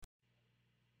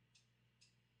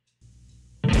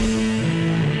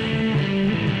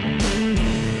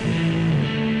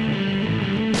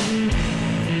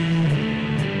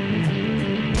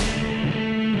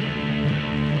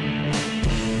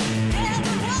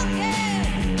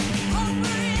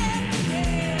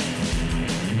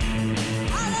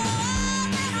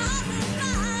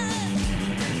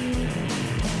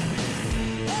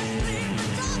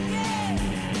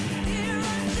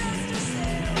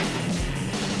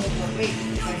wait.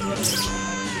 If I put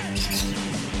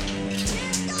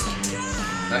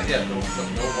Not yet. No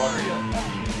water yet.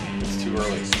 It's too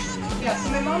early. Yeah,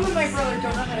 so my mom and my brother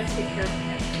don't know how to take care of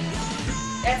pets.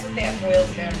 That's what that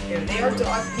boils down to. They are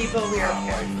dog people, we are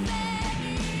cats.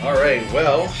 All right.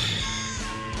 Well,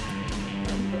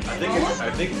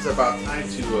 I think it's about time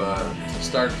to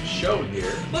start the show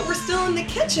here. But we're still in the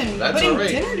kitchen That's putting all right.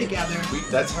 dinner together.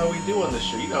 That's how we do on the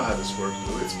show. You know how this works.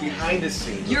 It's behind the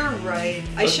scenes. You're right.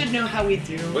 I should know how we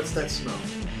do. What's that smell?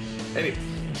 Anyway,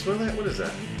 smell that? What is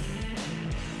that?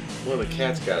 One of the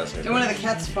cats got us. And one of the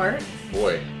cats fart?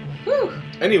 Boy. Whew.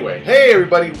 Anyway, hey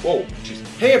everybody. Whoa. Jeez.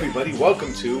 Hey everybody.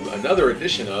 Welcome to another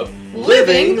edition of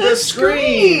Living the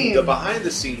Scream. The behind the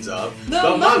scenes of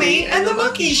The Mummy and the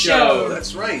Monkey Show.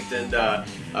 That's right. And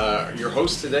your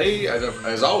hosts today,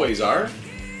 as always, are.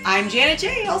 I'm Janet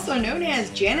J., also known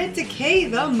as Janet Decay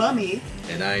the Mummy.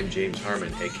 And I'm James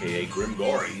Harmon, a.k.a.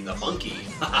 Grimgory the Monkey.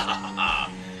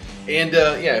 And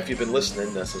yeah, if you've been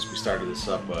listening since we started this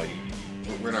up,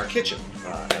 we're in our kitchen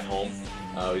at home.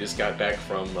 We just got back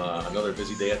from another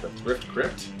busy day at the Thrift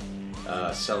Crypt,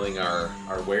 selling our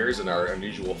wares and our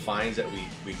unusual finds that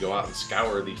we go out and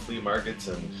scour the flea markets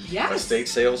and estate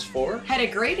sales for. Had a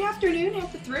great afternoon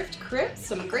at the Thrift Crypt,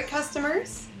 some great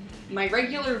customers. My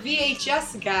regular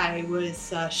VHS guy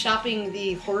was shopping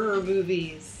the horror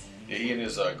movies. Yeah, he and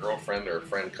his girlfriend or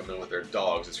friend come in with their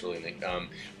dogs. It's really neat.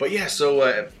 But yeah, so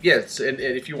and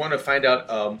if you want to find out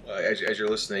as you're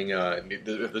listening,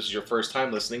 if this is your first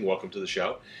time listening, welcome to the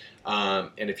show.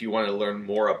 And if you want to learn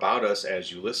more about us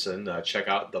as you listen, check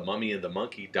out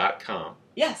themummyandthemonkey.com.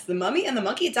 Yes,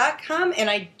 themummyandthemonkey.com, and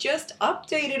I just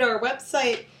updated our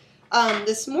website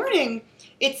this morning.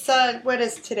 It's what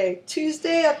is today?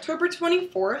 Tuesday, October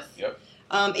 24th. Yep.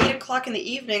 8 o'clock in the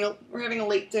evening. We're having a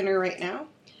late dinner right now.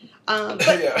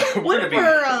 But yeah, one of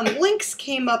our links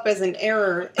came up as an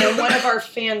error, and one of our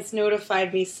fans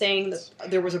notified me saying that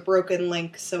there was a broken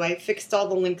link, so I fixed all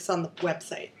the links on the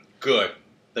website. Good.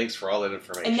 Thanks for all that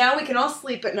information. And now we can all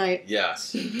sleep at night.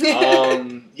 Yes. So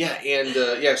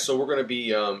we're going to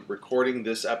be recording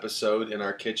this episode in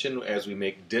our kitchen as we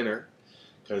make dinner,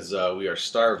 because we are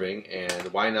starving,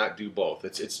 and why not do both?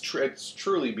 It's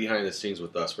truly behind the scenes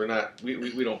with us. We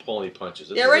don't pull any punches.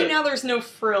 Right now there's no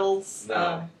frills.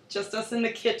 No. Just us in the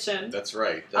kitchen. That's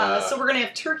right. So we're going to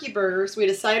have turkey burgers. We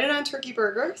decided on turkey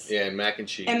burgers. Yeah, and mac and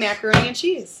cheese. And macaroni and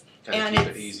cheese. And keep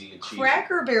it easy and cheesy.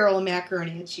 Cracker Barrel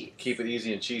macaroni and cheese. Keep it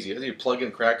easy and cheesy. You plug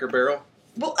in Cracker Barrel.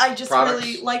 Well, I just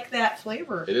really like that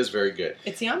flavor. It is very good.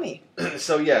 It's yummy. There's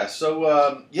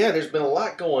been a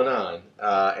lot going on.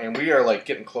 And we are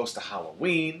getting close to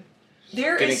Halloween.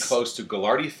 Getting close to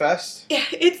Ghilardi Fest. Yeah,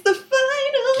 it's the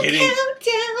final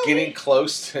countdown. Getting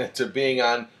close to being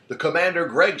on the Commander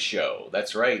Greg Show.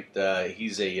 That's right.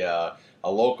 He's a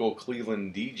local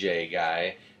Cleveland DJ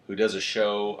guy who does a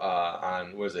show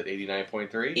on, what is it,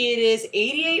 89.3? It is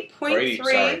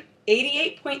 88.3.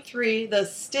 88.3 The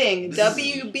Sting,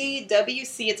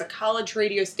 WBWC. It's a college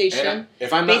radio station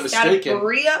if I'm not mistaken, based out of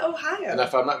Berea, Ohio. And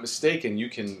if I'm not mistaken, you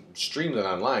can stream that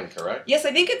online, correct? Yes,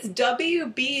 I think it's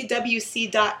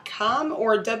WBWC.com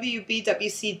or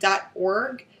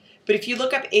WBWC.org. But if you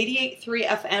look up 88.3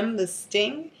 FM, The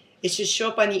Sting, it should show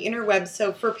up on the interweb.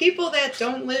 So for people that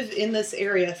don't live in this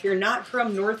area, if you're not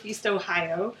from Northeast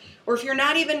Ohio, or if you're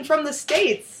not even from the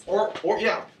States,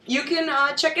 you can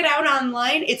check it out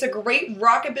online. It's a great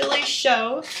rockabilly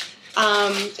show.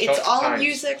 It's all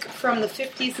music from the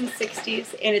 50s and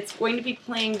 60s, and it's going to be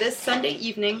playing this Sunday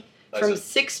evening from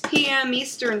 6 p.m.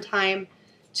 Eastern Time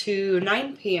to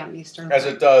 9 p.m. Eastern Time. As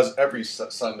it does every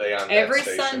Sunday on that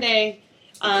station. Sunday.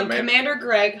 Commander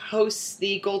Greg hosts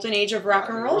the Golden Age of Rock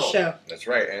and Roll show. That's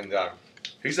right, and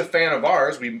he's a fan of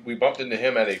ours. We bumped into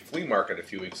him at a flea market a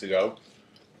few weeks ago,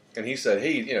 and he said,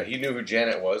 hey, he knew who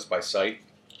Janet was by sight,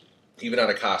 even on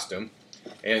a costume,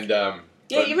 and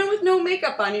even with no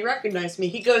makeup on, he recognized me.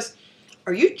 He goes,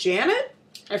 "Are you Janet?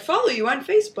 I follow you on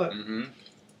Facebook." Mm-hmm.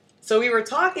 So we were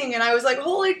talking, and I was like,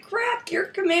 "Holy crap, you're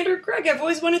Commander Greg! I've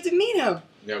always wanted to meet him."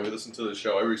 Yeah, we listen to the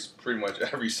show pretty much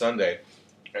every Sunday.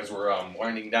 As we're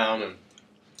winding down and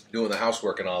doing the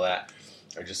housework and all that,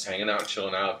 or just hanging out,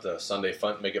 chilling out, the Sunday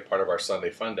fun, make it part of our Sunday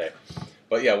fun day.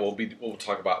 But yeah, we'll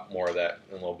talk about more of that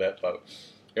in a little bit. But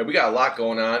yeah, we got a lot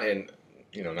going on, and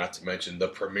not to mention the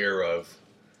premiere of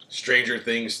Stranger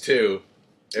Things 2.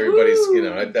 Everybody's,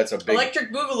 that's a big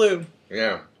Electric Boogaloo.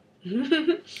 Yeah,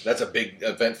 that's a big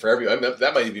event for everyone.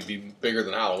 That might even be bigger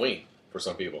than Halloween for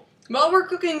some people. While we're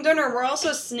cooking dinner, we're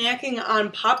also snacking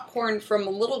on popcorn from a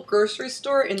little grocery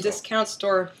store and discount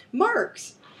store,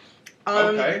 Mark's.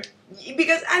 Okay.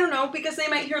 Because, I don't know, because they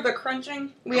might hear the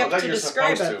crunching. We have to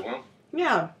describe it. Huh?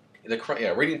 Yeah.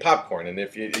 reading popcorn. And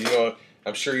if you know,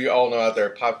 I'm sure you all know out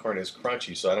there, popcorn is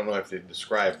crunchy. So I don't know if they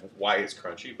describe why it's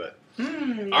crunchy, but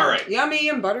all right, yummy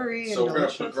and buttery. So and we're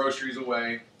delicious. gonna put groceries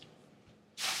away.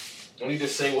 Don't need to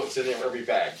say what's in every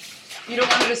bag. You don't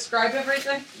want to describe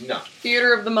everything? No.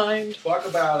 Theater of the mind. Talk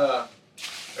about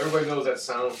everybody knows that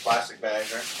sound, plastic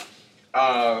bags, right?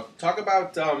 Talk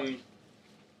about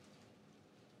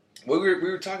we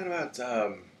were talking about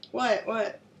What?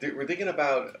 we're thinking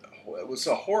about it was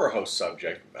a horror host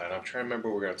subject, and I'm trying to remember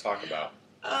what we're going to talk about.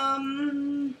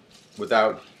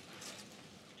 Without.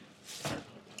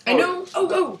 I know.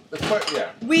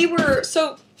 Yeah. We were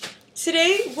so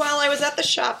today while I was at the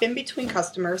shop in between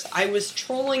customers, I was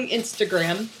trolling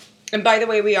Instagram. And by the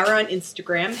way, we are on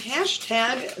Instagram.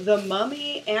 Hashtag the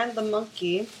mummy and the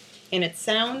monkey, and it's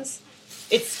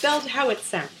spelled how it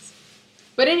sounds.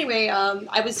 But anyway,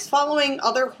 I was following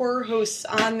other horror hosts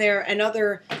on there and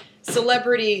other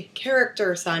celebrity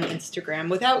characters on Instagram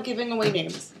without giving away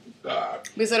names.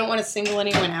 Because I don't want to single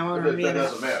anyone out. That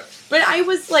doesn't matter. But I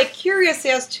was curious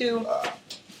as to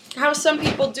how some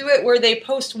people do it where they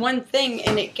post one thing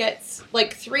and it gets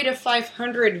 300 to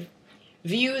 500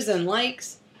 views and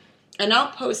likes. And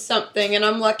I'll post something and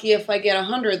I'm lucky if I get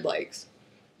 100 likes.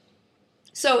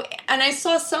 So, and I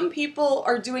saw some people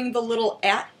are doing the little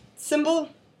 @ symbol.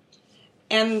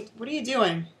 And what are you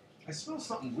doing? I smell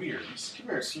something weird. Come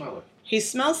here, smell it. He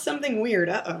smells something weird.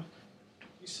 Uh-oh.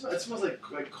 It smells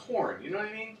like corn. You know what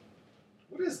I mean?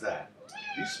 What is that?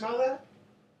 Do you smell that?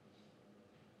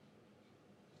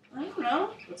 I don't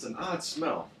know. That's an odd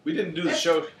smell. We didn't do the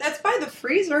show. That's by the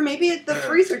freezer. Maybe the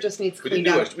freezer just needs cleaned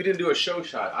up. We didn't do a show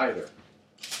shot either.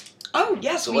 Oh,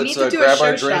 yes, so we need to let's do grab a show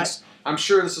our drinks. shot. I'm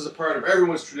sure this is a part of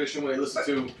everyone's tradition when they listen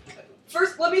to...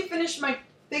 First, let me finish my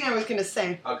thing I was going to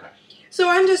say. Okay. So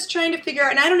I'm just trying to figure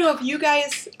out, and I don't know if you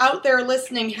guys out there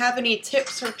listening have any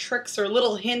tips or tricks or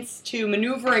little hints to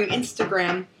maneuvering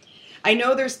Instagram. I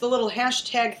know there's the little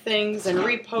hashtag things and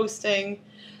reposting.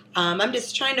 I'm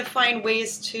just trying to find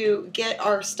ways to get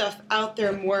our stuff out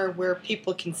there more where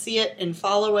people can see it and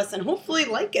follow us and hopefully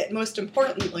like it, most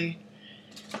importantly.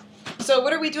 So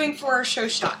what are we doing for our show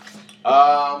shot?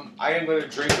 I am going to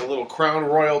drink a little Crown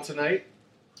Royal tonight.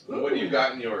 Ooh. What do you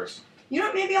got in yours? You know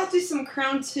what, maybe I'll do some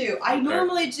Crown too. I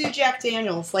normally do Jack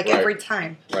Daniels, Right. every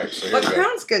time. Right, so here But we go.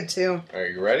 Crown's good too. Are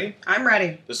you ready? I'm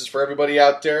ready. This is for everybody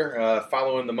out there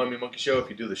following the Mummy Monkey Show. If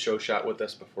you do the show shot with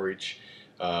us before each,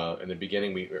 in the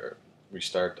beginning, we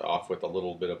start off with a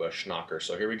little bit of a schnocker.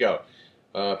 So here we go.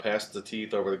 Past the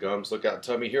teeth, over the gums. Look out,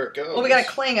 tummy. Here it goes. Well, we gotta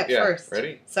clang it first.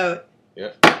 Ready? So.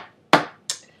 Yeah.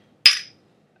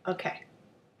 Okay.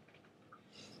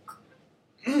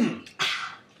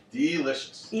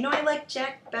 Delicious. You know I like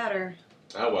Jack better.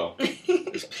 Oh well.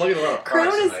 There's plenty of products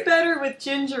Crown is tonight. better with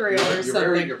ginger ale or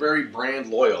something. You're very brand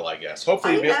loyal, I guess.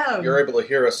 Hopefully you're able to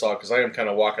hear us all, because I am kind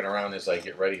of walking around as I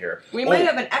get ready here. We might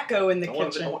have an echo in the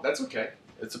kitchen. That's okay.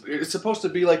 It's supposed to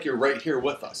be like you're right here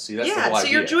with us. See, that's the whole idea. So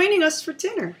you're joining us for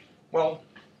dinner. Well,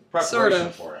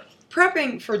 preparation for it.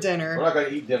 Prepping for dinner. We're not going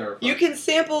to eat dinner. You can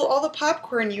sample all the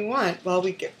popcorn you want while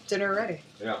we get dinner ready.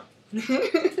 Yeah. You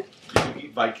can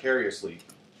eat vicariously.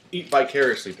 Eat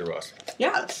vicariously through us.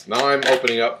 Yes. Now I'm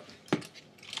opening up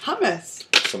hummus.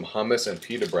 Some hummus and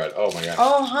pita bread. Oh my god.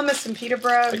 Oh, hummus and pita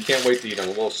bread. I can't wait to eat. I'm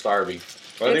a little starvy.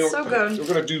 But It's so good. We're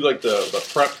going to do the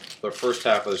prep, the first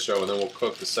half of the show, and then we'll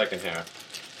cook the second half.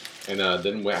 And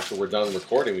then after we're done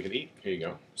recording, we can eat. Here you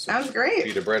go. Sounds great.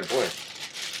 Pita bread, boy.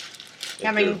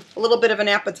 Having a little bit of an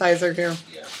appetizer here.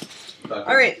 Yeah.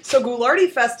 All right, so Ghoulardi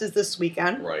Fest is this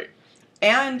weekend. Right.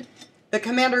 And the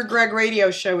Commander Greg radio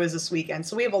show is this weekend.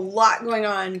 So we have a lot going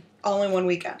on all in one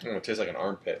weekend. It tastes like an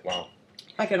armpit. Wow.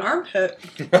 Like an armpit?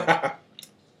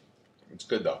 It's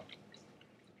good, though.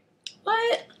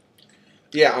 What?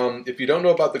 Yeah, if you don't know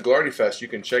about the Ghoulardi Fest, you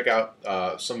can check out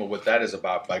some of what that is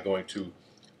about by going to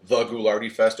The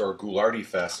Ghoulardi Fest or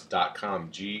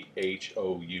GhoulardiFest.com.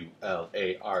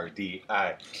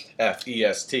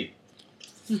 GhoulardiFest.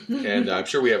 And I'm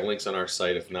sure we have links on our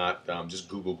site. If not, just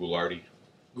Google Ghoulardi.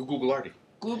 Google Ghoulardi.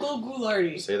 Google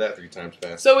Ghoulardi. Say that 3 times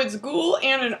fast. So it's ghoul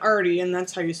and an arty, and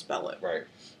that's how you spell it. Right.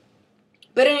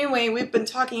 But anyway, we've been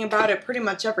talking about it pretty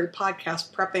much every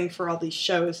podcast, prepping for all these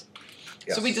shows.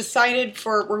 Yes. So we decided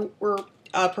we're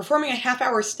performing a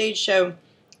half-hour stage show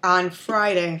on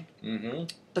Friday,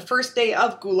 the first day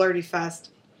of Ghoulardi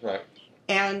Fest. Right.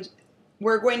 And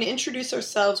we're going to introduce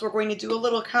ourselves. We're going to do a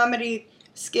little comedy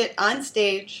skit on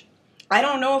stage. I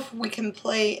don't know if we can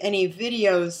play any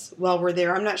videos while we're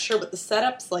there. I'm not sure what the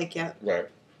setup's like yet. Right.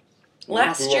 We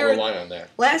won't rely on that.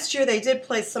 Last year they did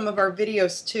play some of our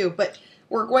videos too, but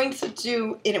we're going to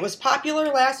do, and it was popular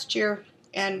last year,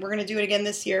 and we're going to do it again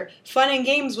this year. Fun and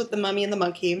games with the Mummy and the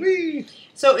Monkey. Whee!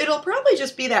 So it'll probably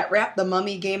just be that Wrap the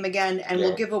Mummy game again, and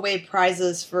we'll give away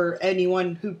prizes for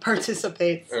anyone who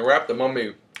participates. And Wrap the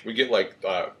Mummy, we get like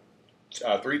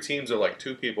 3 teams of like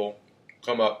 2 people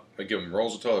come up, and give them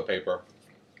rolls of toilet paper,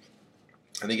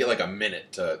 and they get like a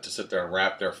minute to sit there and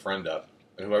wrap their friend up.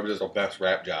 And whoever does the best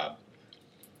wrap job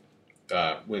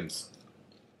wins.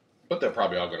 But they're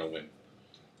probably all going to win.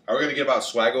 Are we going to give out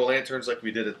Swaggo lanterns like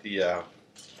we did at the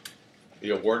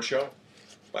award show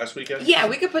last weekend? Yeah,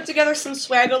 we could put together some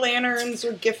Swaggo lanterns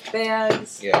or gift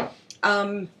bags. Yeah.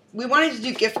 We wanted to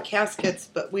do gift caskets,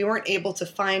 but we weren't able to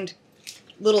find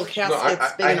little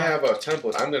caskets big I enough. have a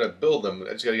template. I'm going to build them.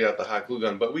 I just got to get out the hot glue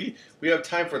gun. But we have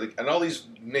time for and all these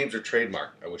names are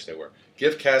trademarked. I wish they were.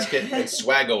 Gift casket and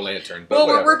Swaggo lantern. But well,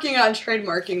 whatever. we're working on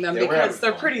trademarking them because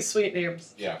they're fun. pretty sweet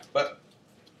names. Yeah,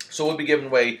 so we'll be giving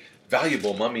away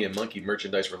valuable Mummy and Monkey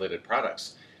merchandise-related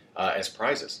products as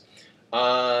prizes.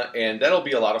 And that'll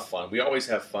be a lot of fun. We always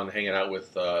have fun hanging out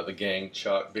with the gang,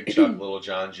 Big Chuck, Little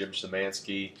John, Jim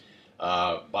Szymanski,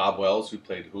 Bob Wells, who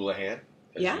played Houlihan,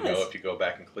 as you know, if you go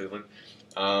back in Cleveland.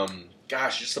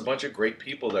 Just a bunch of great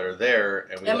people that are there.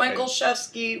 And Michael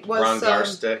Shevsky was... Ron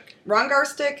Garstick. Ron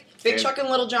Garstick, Big Chuck and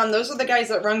Little John. Those are the guys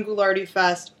that run Ghoulardi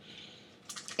Fest.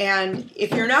 And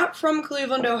if you're not from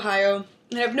Cleveland, Ohio,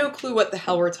 and have no clue what the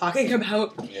hell we're talking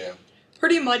about,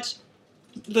 pretty much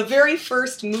the very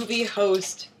first movie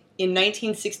host in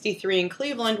 1963 in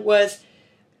Cleveland was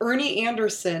Ernie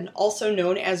Anderson, also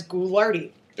known as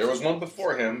Ghoulardi. There was one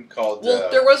before him called...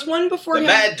 there was one before him. The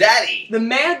Mad Daddy. The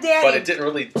Mad Daddy. But it didn't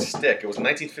really stick. It was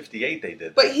 1958 they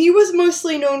did. But he was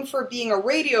mostly known for being a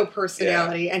radio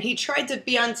personality, and he tried to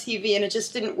be on TV, and it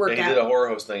just didn't work out. He did a horror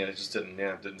host thing, and it just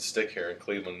didn't stick here in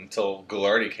Cleveland until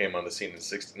Ghoulardi came on the scene in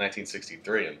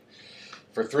 1963. And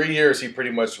for 3 years, he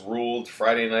pretty much ruled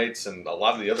Friday nights and a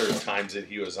lot of the other times that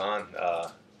he was on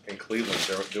in Cleveland.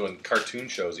 They were doing cartoon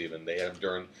shows even. They had him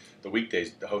during the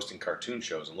weekdays hosting cartoon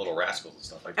shows and Little Rascals and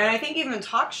stuff like that. And I think even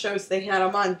talk shows they had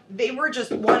him on. They were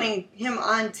just wanting him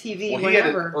on TV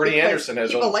whenever. Ernie Anderson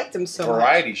has people liked him so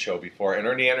variety much. show before, and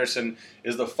Ernie Anderson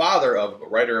is the father of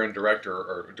writer and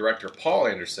director Paul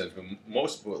Anderson,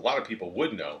 who a lot of people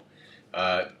would know.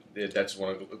 That's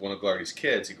one of Ghoulardi's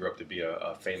kids. He grew up to be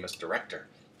a famous director.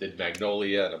 Did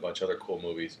Magnolia and a bunch of other cool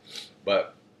movies,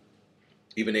 but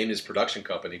even named his production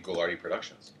company Ghoulardi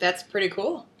Productions. That's pretty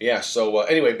cool. Yeah, so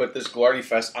anyway, but this Ghoulardi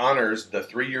Fest honors the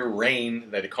 3-year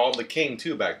reign that he called the king,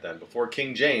 too, back then. Before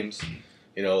King James,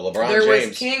 LeBron James. There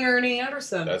was King Ernie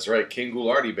Anderson. That's right, King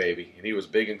Ghoulardi, baby. And he was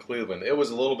big in Cleveland. It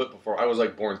was a little bit before. I was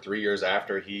born 3 years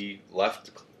after he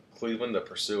left Cleveland to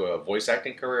pursue a voice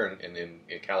acting career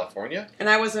in California. And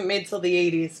I wasn't made till the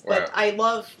 80s. But I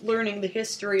love learning the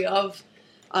history of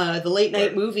the late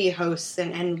night movie hosts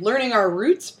and learning our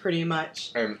roots pretty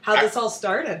much. And how this all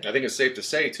started. I think it's safe to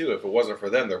say, too, if it wasn't for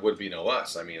them, there would be no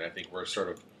us. I mean, I think we're sort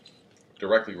of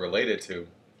directly related to,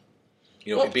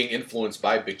 being influenced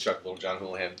by Big Chuck, Little John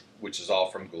Houlihan, which is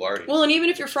all from Ghoulardi. Well, and even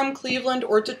if you're from Cleveland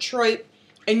or Detroit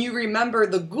and you remember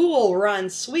the Ghoul, Ron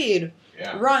Swede,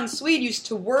 Ron Swede used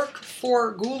to work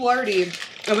for Ghoulardi,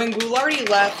 and when Ghoulardi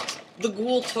left, the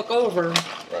Ghoul took over.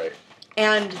 Right.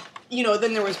 And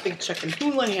then there was Big Chuck and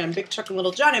Houlihan, Big Chuck and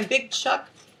Little John, and Big Chuck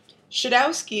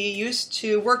Shadowski used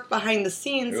to work behind the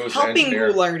scenes helping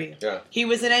Ghoulardi. Yeah. He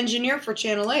was an engineer for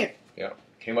Channel 8. Yeah.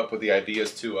 Came up with the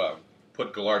ideas to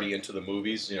put Ghoulardi into the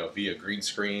movies, via green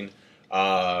screen,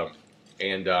 and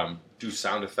do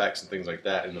sound effects and things like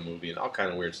that in the movie, and all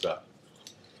kind of weird stuff.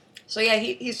 So yeah,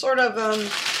 he sort of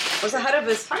was ahead of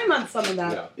his time on some of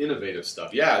that. Yeah, innovative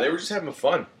stuff. Yeah, they were just having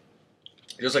fun.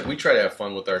 Just like we try to have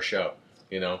fun with our show.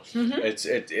 Mm-hmm.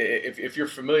 If you're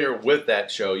familiar with that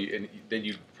show, then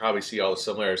you probably see all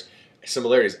the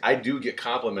similarities. I do get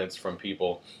compliments from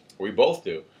people, we both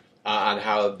do, on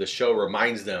how the show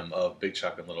reminds them of Big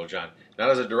Chuck and Little John. Not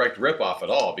as a direct rip-off at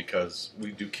all, because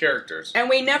we do characters. And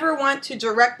we never want to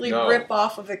directly rip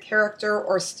off of a character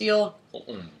or steal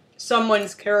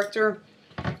someone's character.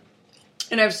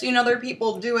 And I've seen other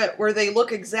people do it where they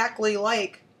look exactly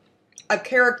like a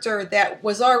character that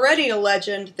was already a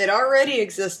legend, that already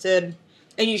existed,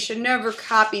 and you should never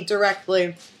copy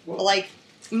directly. Like,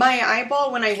 my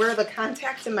eyeball, when I wear the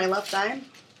contact in my left eye,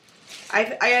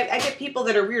 I get people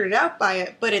that are weirded out by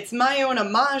it, but it's my own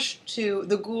homage to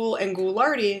the Ghoul and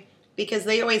Ghoulardi because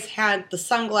they always had the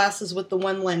sunglasses with the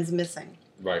one lens missing.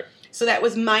 Right. So that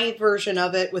was my version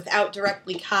of it without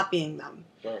directly copying them.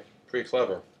 Right. Pretty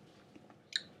clever.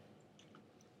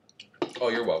 Oh,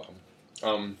 you're welcome.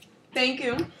 Thank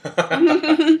you.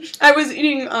 I was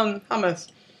eating hummus.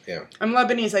 Yeah. I'm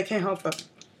Lebanese. I can't help it.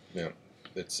 Yeah.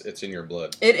 It's in your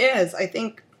blood. It is. I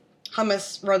think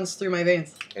Hummus runs through my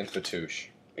veins. And Fatouche.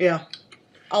 Yeah.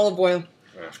 Olive oil.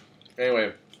 Yeah.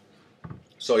 Anyway,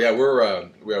 so yeah,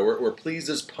 we're pleased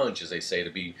as punch, as they say, to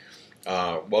be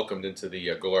welcomed into the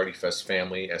Goularty Fest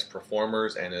family as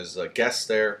performers and as guests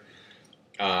there.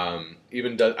 I've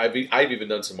even done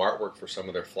some artwork for some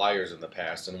of their flyers in the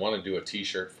past, and want to do a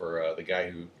T-shirt for the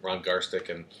guy Ron Garstick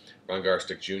and Ron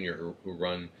Garstick Jr. who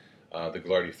run the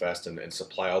Goularty Fest and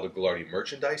supply all the Goularty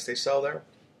merchandise they sell there.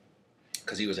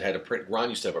 Because he was the head of print. Ron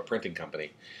used to have a printing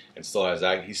company, and still has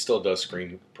that. He still does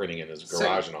screen printing in his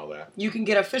garage and all that. You can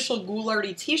get official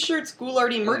Goularty T-shirts,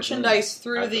 Goularty merchandise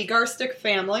through the Garstick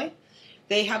family.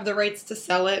 They have the rights to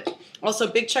sell it. Also,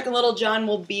 Big Chuck and Little John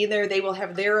will be there. They will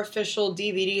have their official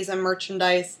DVDs and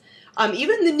merchandise.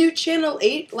 Even the new Channel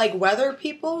 8 weather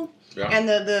people and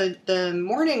the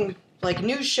morning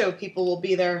news show people will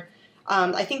be there.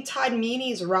 I think Todd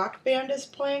Meany's rock band is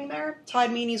playing there.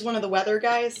 Todd Meany's one of the weather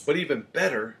guys. But even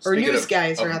better, or news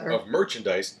guys of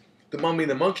merchandise, the Mummy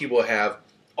and the Monkey will have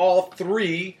all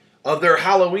 3 of their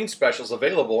Halloween specials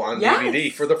available on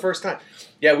DVD for the first time.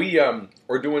 Yeah,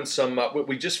 we're doing some.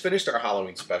 We just finished our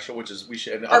Halloween special, which is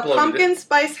our Pumpkin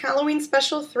Spice Halloween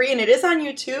Special 3, and it is on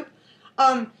YouTube.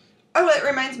 It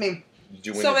reminds me.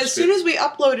 So as soon as we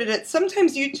uploaded it,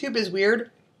 sometimes YouTube is weird,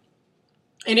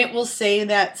 and it will say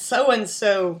that so and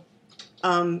so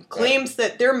claims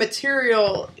that their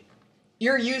material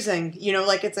you're using,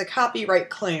 it's a copyright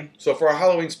claim. So for our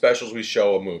Halloween specials, we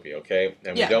show a movie, okay?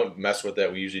 And we don't mess with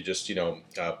that. We usually just,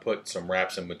 put some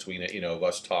raps in between it, of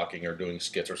us talking or doing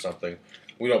skits or something.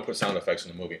 We don't put sound effects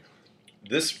in the movie.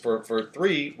 This, for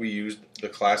 3, we used the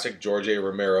classic George A.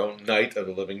 Romero, Night of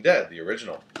the Living Dead, the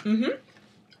original. Mm-hmm.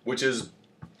 Which is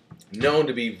known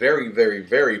to be very, very,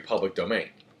 very public domain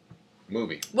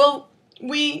movie. Well,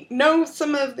 we know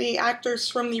some of the actors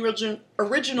from the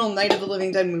original Night of the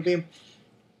Living Dead movie.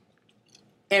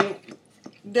 And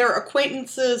they're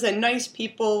acquaintances and nice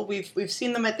people. We've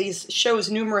seen them at these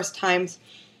shows numerous times.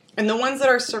 And the ones that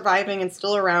are surviving and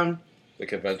still around... The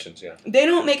conventions, yeah. They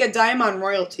don't make a dime on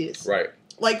royalties. Right.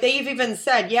 They've even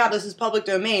said, this is public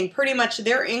domain. Pretty much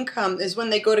their income is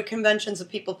when they go to conventions and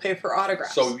people pay for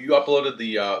autographs. So you uploaded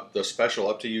the special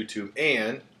up to YouTube,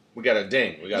 and we got a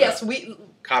ding.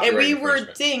 We were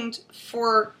dinged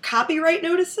for copyright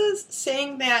notices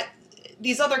saying that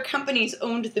these other companies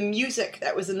owned the music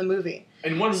that was in the movie.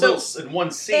 In one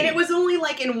scene. And it was only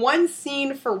in one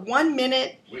scene for 1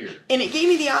 minute. Weird. And it gave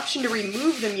me the option to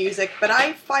remove the music, but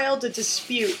I filed a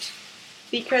dispute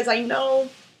because I know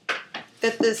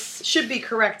that this should be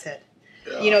corrected.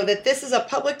 Yeah. That this is a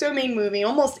public domain movie.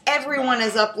 Almost everyone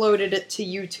has uploaded it to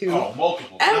YouTube. Oh,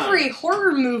 multiple times. Every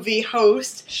horror movie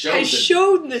host has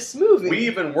showed this movie. We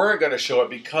even weren't going to show it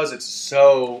because it's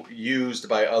so used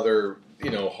by other,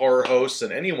 horror hosts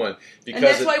and anyone. And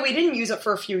that's why we didn't use it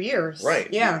for a few years.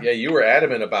 Right. Yeah. Yeah, you were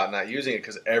adamant about not using it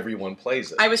because everyone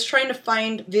plays it. I was trying to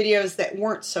find videos that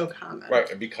weren't so common.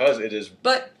 Right, because it is...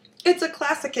 But it's a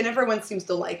classic and everyone seems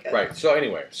to like it. Right, so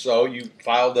anyway, you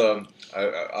filed...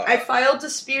 I filed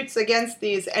disputes against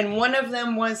these, and one of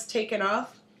them was taken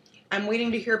off. I'm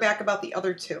waiting to hear back about the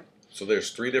other 2. So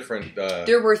there's 3 different...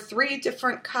 There were 3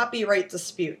 different copyright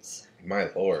disputes.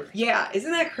 My Lord. Yeah,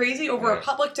 isn't that crazy? Over a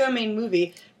public domain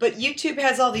movie. But YouTube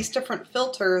has all these different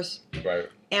filters. Right.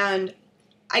 And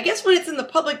I guess when it's in the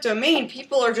public domain,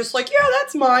 people are just like, yeah,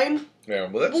 that's mine. Yeah,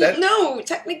 no,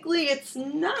 technically it's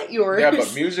not yours. Yeah,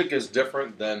 but music is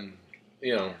different than,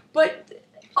 But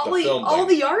all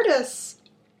the artists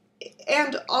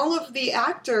and all of the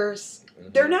actors...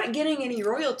 They're not getting any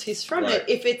royalties from it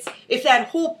if that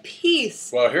whole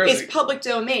piece is public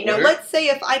domain. Now, let's say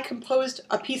if I composed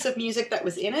a piece of music that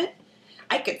was in it,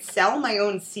 I could sell my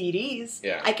own CDs.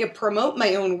 Yeah. I could promote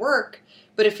my own work.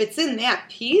 But if it's in that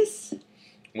piece...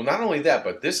 Well, not only that,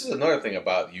 but this is another thing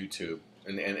about YouTube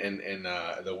and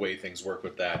the way things work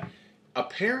with that.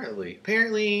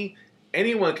 Apparently,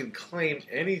 anyone can claim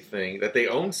anything that they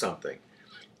own something.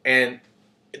 And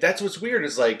that's what's weird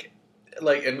is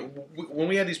when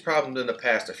we had these problems in the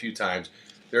past a few times,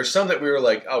 there's some that we were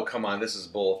like, oh, come on, this is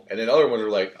bull. And then other ones were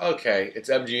like, okay, it's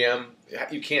MGM.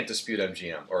 You can't dispute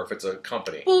MGM. Or if it's a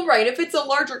company. Well, right. If it's a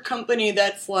larger company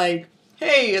that's like,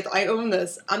 hey, I own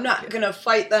this, I'm not going to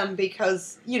fight them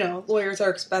because, lawyers are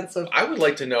expensive. I would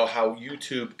like to know how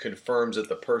YouTube confirms that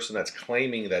the person that's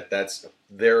claiming that that's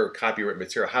their copyright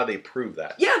material, how they prove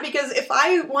that. Yeah, because if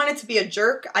I wanted to be a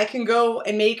jerk, I can go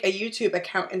and make a YouTube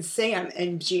account and say I'm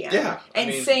MGM. Yeah.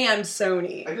 Say I'm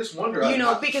Sony. I just wonder.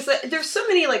 Because there's so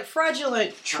many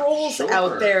fraudulent trolls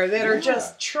out there that are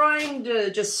just trying to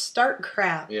just start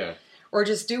crap. Yeah. Or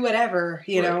just do whatever,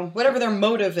 whatever their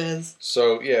motive is.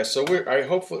 So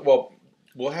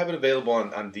we'll have it available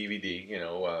on DVD. You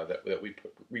know that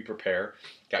we prepare.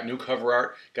 Got new cover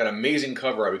art. Got amazing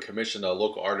cover art. We commissioned a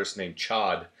local artist named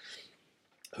Chad,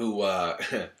 who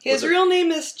his real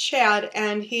name is Chad,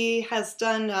 and he has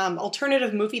done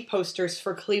alternative movie posters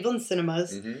for Cleveland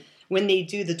cinemas. Mm-hmm. When they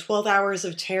do the 12 Hours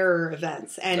of Terror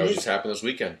events. And that just happened this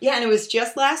weekend. Yeah, and it was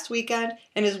just last weekend,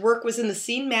 and his work was in the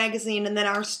Scene magazine, and then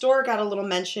our store got a little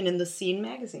mention in the Scene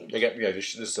magazine.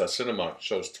 This cinema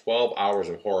shows 12 hours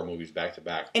of horror movies back to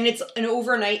back. And it's an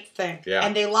overnight thing. Yeah.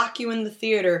 And they lock you in the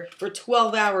theater for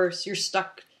 12 hours. You're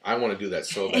stuck. I want to do that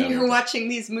so bad. And you're watching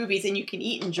these movies, and you can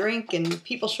eat and drink, and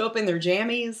people show up in their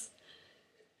jammies.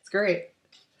 It's great.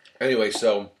 Anyway,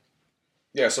 so...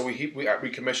 Yeah, so we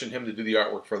commissioned him to do the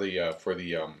artwork for the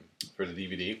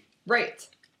DVD. Right.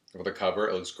 For the cover,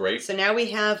 it looks great. So now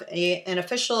we have an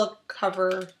official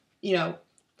cover,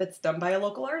 that's done by a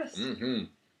local artist. Mm-hmm.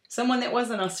 Someone that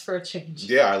wasn't us for a change.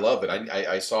 Yeah, I love it.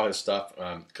 I saw his stuff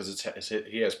because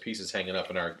he has pieces hanging up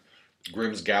in our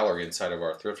Grimm's gallery inside of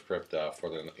our thrift crypt for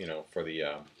the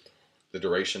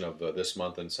duration of this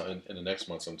month and the next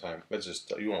month sometime. It's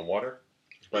just you want water?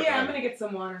 Right, yeah, I'm gonna get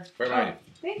some water. Right.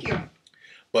 Thank you.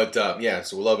 But, so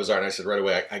we love his art, and I said right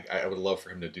away, I would love for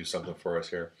him to do something for us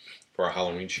here for our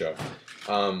Halloween show,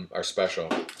 our special.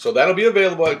 So that'll be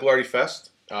available at Glardy Fest.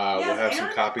 We'll have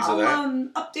some copies of that. I'll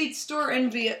update Store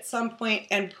Envy at some point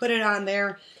and put it on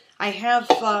there. I have,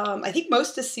 I think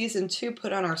most of Season 2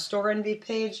 put on our Store Envy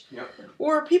page. Yep.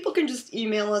 Or people can just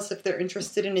email us if they're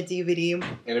interested in a DVD.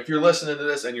 And if you're listening to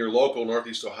this and you're local,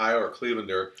 Northeast Ohio or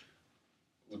Clevelander,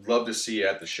 we'd love to see you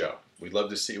at the show. We'd love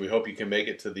to see. We hope you can make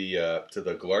it to the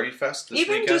Glardy Fest this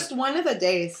weekend. Even just one of the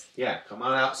days. Yeah, come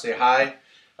on out, say hi.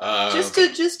 Just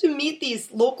to meet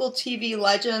these local TV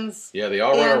legends. Yeah, they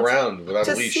all run around without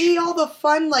a leash. To see all the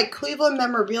fun Cleveland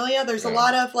memorabilia. There's a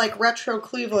lot of retro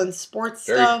Cleveland sports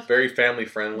stuff. Very family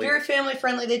friendly. Very family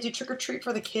friendly. They do trick or treat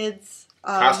for the kids.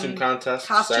 Costume contest.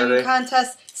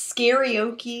 Karaoke.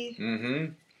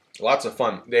 Mm-hmm. Lots of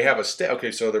fun. They have a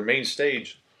so their main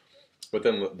stage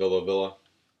within the La Villa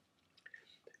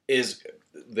is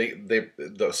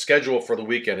the schedule for the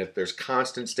weekend. If there's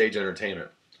constant stage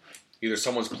entertainment, either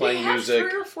someone's playing music. They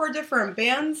have 3 or 4 different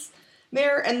bands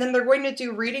there, and then they're going to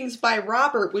do readings by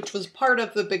Robert, which was part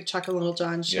of the Big Chuck and Little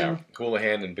John show. Yeah,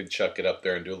 Houlihan and Big Chuck get up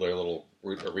there and do their little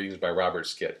readings by Robert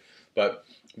skit. But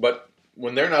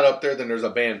when they're not up there, then there's a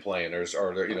band playing. There's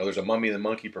a Mummy and the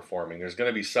Monkey performing. There's going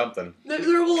to be something. There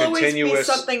will always be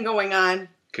something going on.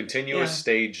 Continuous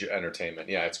stage entertainment.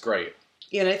 Yeah, it's great.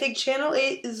 Yeah, and I think Channel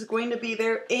 8 is going to be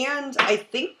there, and I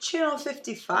think Channel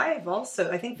 55 also.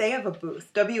 I think they have a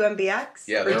booth. WMBX?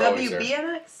 Yeah, or they're always there.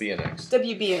 WBNX? BNX.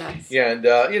 WBNX. Yeah, and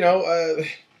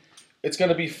it's going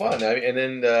to be fun. I mean, and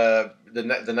then the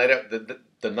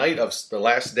night of the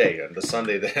last day, the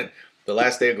Sunday, the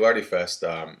last day of Glardy Fest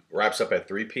wraps up at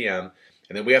 3 p.m.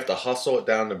 And then we have to hustle it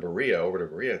down to over to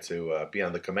Berea to be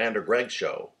on the Commander Greg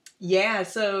show. Yeah,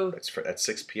 so... At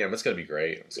 6 p.m. It's going to be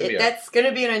great. That's going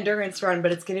to be an endurance run,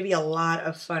 but it's going to be a lot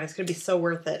of fun. It's going to be so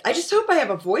worth it. I just hope I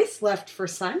have a voice left for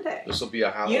Sunday. This will be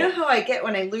a Halloween. You know how I get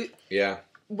when I lose... Yeah.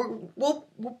 We'll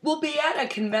be at a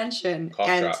convention, Cough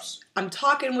and drops. I'm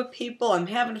talking with people, I'm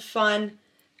having fun.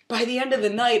 By the end of the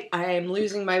night, I am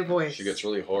losing my voice. She gets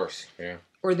really hoarse, yeah.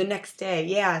 Or the next day,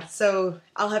 yeah. So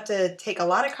I'll have to take a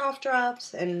lot of cough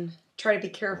drops and try to be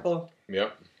careful.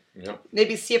 Yep.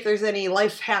 Maybe see if there's any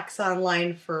life hacks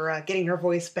online for getting her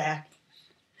voice back.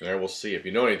 There, we'll see. If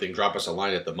you know anything, drop us a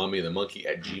line at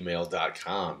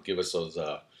themummyandthemonkey@gmail.com. Give us those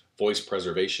voice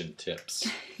preservation tips.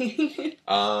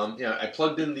 I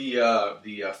plugged in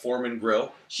the Foreman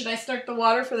grill. Should I start the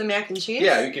water for the mac and cheese?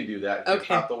 Yeah, you can do that. Okay.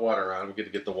 Pop the water on. We get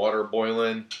to get the water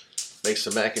boiling. Make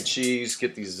some mac and cheese.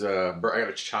 Get these. I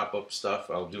gotta chop up stuff.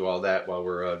 I'll do all that while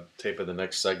we're taping the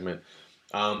next segment.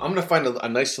 I'm gonna find a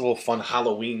nice little fun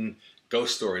Halloween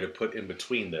ghost story to put in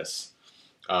between this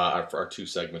for our 2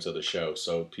 segments of the show,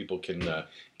 so people can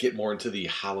get more into the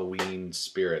Halloween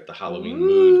spirit, the Halloween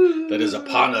mood that is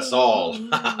upon us all.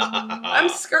 I'm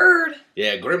scared.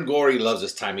 Yeah, Grim Gory loves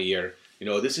this time of year.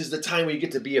 This is the time where you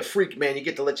get to be a freak, man. You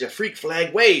get to let your freak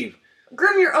flag wave.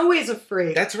 Grim, you're always a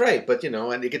freak. That's right, but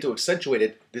and you get to accentuate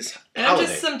it this and holiday. I'm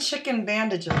just some chicken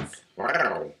bandages.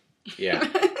 Wow. Yeah.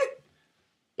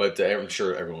 But I'm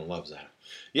sure everyone loves that.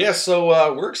 Yeah,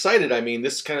 so we're excited. I mean,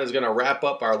 this kind of is going to wrap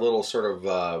up our little sort of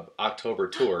October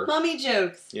tour. Mummy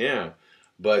jokes. Yeah,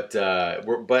 but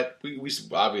we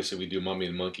obviously we do Mummy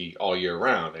and Monkey all year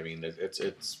round. I mean,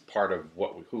 it's part of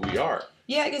who we are.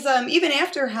 Yeah, because even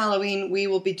after Halloween, we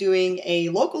will be doing a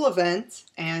local event,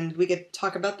 and we could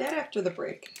talk about that after the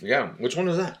break. Yeah, which one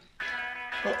is that?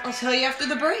 Well, I'll tell you after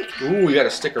the break. Ooh, you got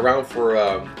to stick around for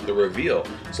the reveal.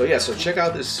 So check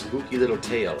out this spooky little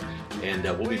tale, and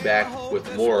we'll be back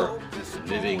with more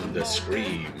Living the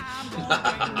Scream.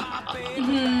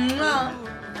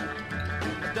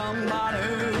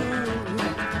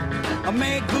 I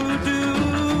make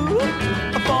voodoo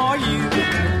for you.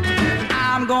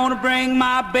 I'm gonna bring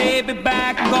my baby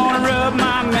back. I'm gonna rub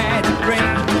my magic ring.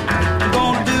 I'm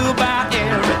gonna do about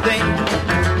everything.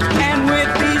 And with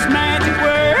these magic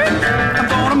words, I'm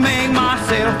gonna make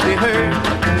myself be heard.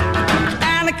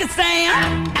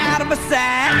 Alakazam, out of a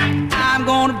sack. I'm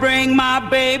gonna bring my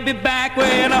baby back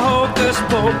with a hocus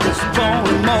pocus,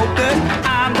 bone mocha.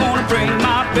 I'm gonna bring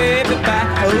my baby back.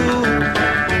 Ooh,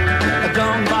 a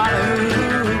dumb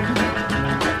balloon.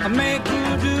 I make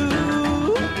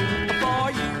voodoo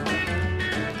for you.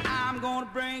 I'm gonna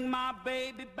bring my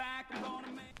baby back. I'm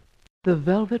gonna make... The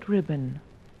Velvet Ribbon,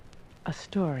 a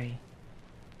story.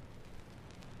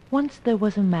 Once there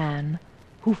was a man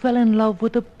who fell in love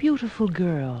with a beautiful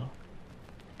girl,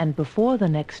 and before the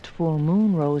next full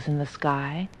moon rose in the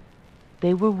sky,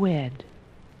 they were wed.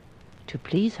 To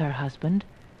please her husband,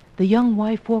 the young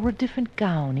wife wore a different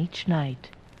gown each night.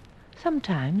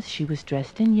 Sometimes she was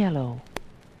dressed in yellow.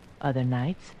 Other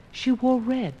nights she wore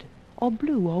red or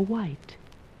blue or white.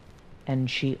 And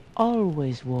she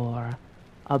always wore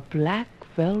a black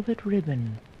velvet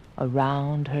ribbon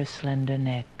around her slender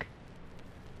neck.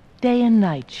 Day and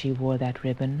night she wore that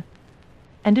ribbon,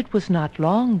 and it was not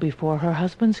long before her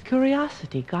husband's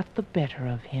curiosity got the better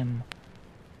of him.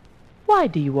 "Why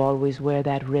do you always wear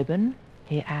that ribbon?"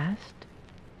 he asked.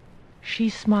 She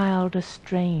smiled a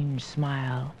strange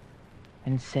smile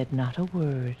and said not a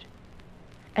word.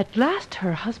 At last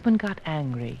her husband got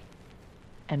angry,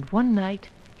 and one night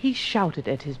he shouted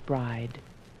at his bride,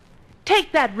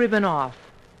 "Take that ribbon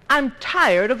off! I'm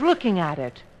tired of looking at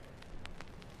it."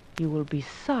 "You will be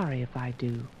sorry if I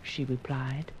do," she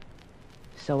replied.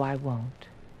 "So I won't."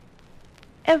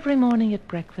 Every morning at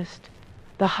breakfast,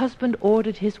 the husband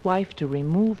ordered his wife to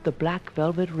remove the black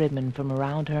velvet ribbon from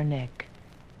around her neck.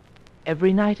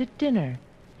 Every night at dinner,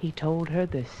 he told her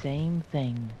the same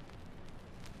thing.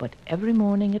 But every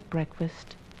morning at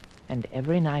breakfast and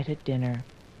every night at dinner,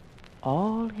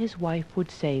 all his wife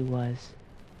would say was,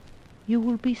 "You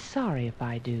will be sorry if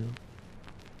I do,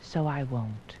 so I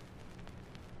won't."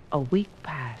 A week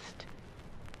passed.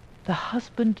 The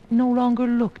husband no longer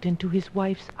looked into his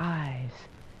wife's eyes.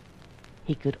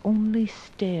 He could only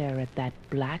stare at that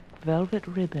black velvet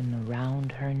ribbon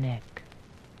around her neck.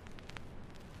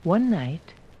 One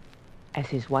night, as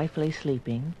his wife lay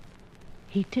sleeping,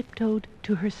 he tiptoed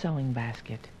to her sewing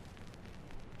basket.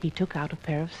 He took out a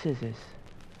pair of scissors.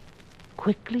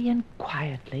 Quickly and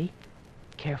quietly,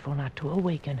 careful not to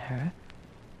awaken her,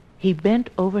 he bent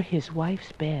over his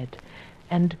wife's bed,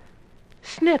 and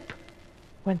snip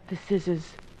went the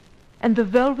scissors, and the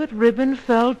velvet ribbon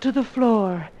fell to the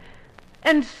floor,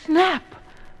 and snap,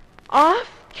 off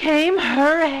came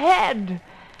her head.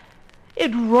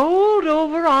 It rolled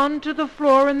over onto the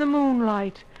floor in the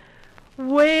moonlight,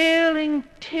 wailing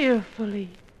tearfully,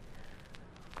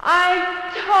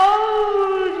 "I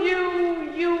told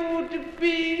you you'd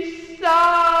be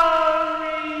sorry."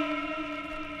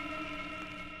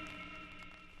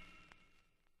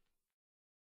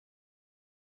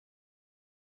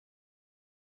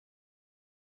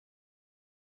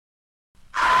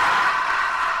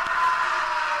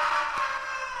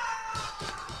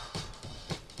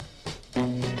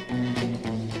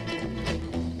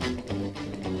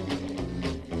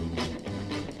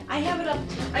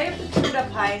 I have to turn it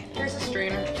up high. Here's a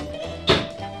strainer.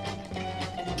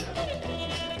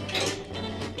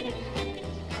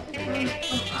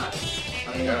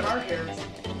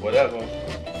 Whatever.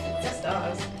 Just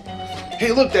us.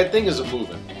 Hey, look, that thing isn't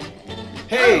moving.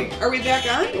 Hey! Are we back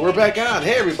on? We're back on.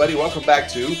 Hey, everybody, welcome back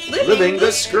to Living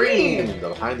the Scream, Scream. the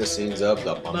behind the scenes of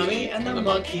the Mummy and the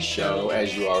Monkey Show.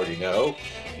 As you already know,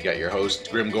 you got your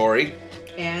host, Grim Gory.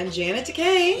 And Janet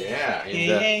Decay. Yeah. And,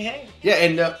 Hey. Yeah,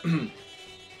 and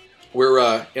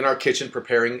we're in our kitchen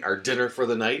preparing our dinner for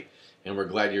the night, and we're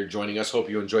glad you're joining us. Hope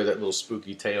you enjoy that little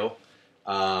spooky tale.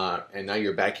 And now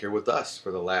you're back here with us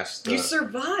for the last... You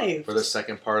survived. For the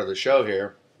second part of the show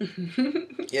here.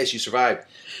 Yes, you survived.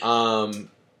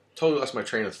 Totally lost my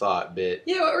train of thought, but...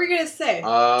 Yeah, what were you going to say?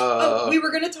 We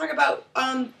were going to talk about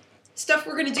stuff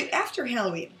we're going to do after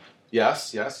Halloween.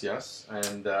 Yes.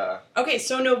 And, Okay,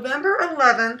 so November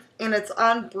 11th, and it's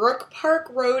on Brook Park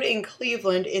Road in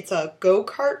Cleveland. It's a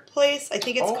go-kart place. I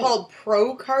think it's called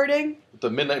Pro Karting. the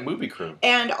Midnight Movie Crew.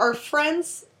 And our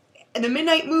friends the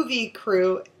Midnight Movie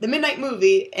crew, the Midnight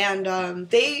Movie, and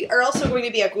they are also going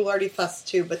to be at Ghoulardi Fest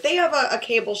too. But they have a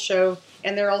cable show,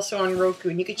 and they're also on Roku,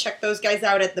 and you can check those guys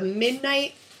out at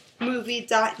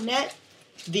themidnightmovie.net,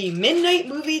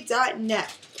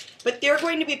 themidnightmovie.net. But they're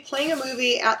going to be playing a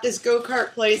movie at this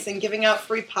go-kart place and giving out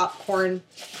free popcorn,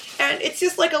 and it's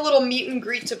just like a little meet and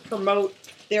greet to promote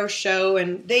their show.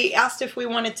 And they asked if we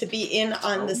wanted to be in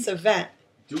on this event.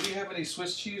 Do we have any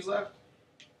Swiss cheese left?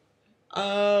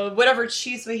 Whatever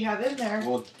cheese we have in there.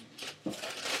 Well,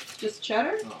 Just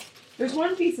cheddar? oh, There's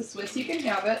one piece of Swiss. You can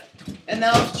have it. And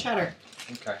then I'll have cheddar.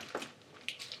 okay.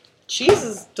 Cheese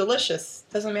is delicious.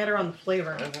 Doesn't matter on the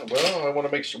flavor. Well, I want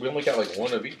to make sure we only got like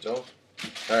one of each, though.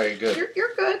 All right, good.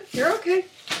 You're good. You're okay.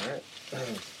 All right.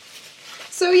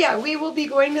 So yeah, we will be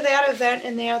going to that event,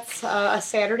 and that's a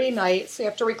Saturday night. So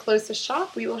after we close the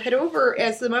shop, we will head over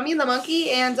as the Mummy and the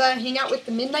Monkey and hang out with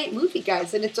the Midnight Movie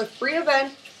guys. And it's a free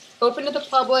event, open to the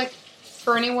public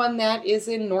for anyone that is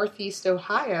in Northeast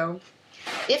Ohio.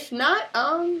 If not,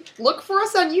 look for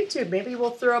us on YouTube. Maybe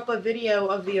we'll throw up a video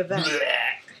of the event.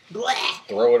 Blah.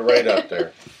 Throw it right up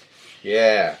there.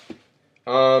 Yeah.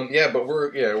 But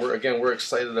we're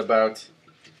excited about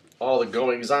all the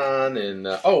goings on and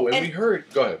we heard.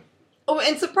 Go ahead. Oh,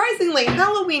 and surprisingly,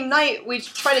 Halloween night we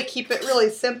try to keep it really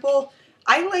simple.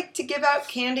 I like to give out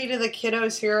candy to the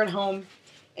kiddos here at home,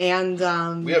 and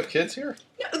we have kids here.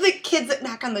 The kids that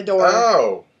knock on the door.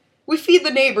 Oh. We feed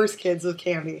the neighbors' kids with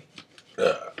candy.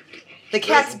 The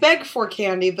cats beg for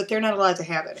candy, but they're not allowed to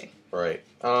have any. Right.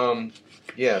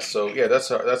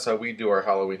 That's how we do our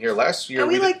Halloween here. Last year, and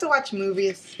we like to watch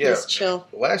movies. Yeah. Just chill.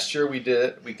 Last year we did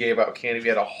it. We gave out candy. We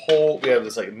have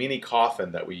this like mini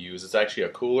coffin that we use. It's actually a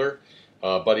cooler.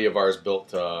 A buddy of ours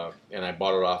built, and I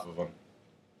bought it off of him.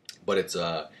 But it's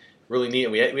really neat.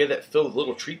 And we had that filled with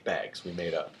little treat bags we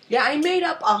made up. Yeah, I made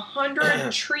up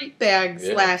 100 treat bags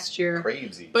last year.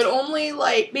 Crazy. But only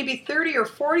like maybe 30 or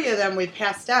 40 of them we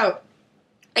passed out.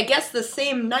 I guess the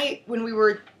same night when we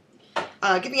were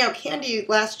giving out candy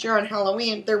last year on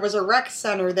Halloween, there was a rec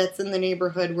center that's in the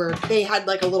neighborhood where they had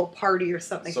like a little party or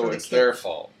something for the kids. So it's their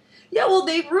fault. Yeah, well,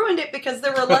 they ruined it because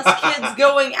there were less kids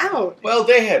going out. Well,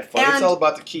 they had fun. And it's all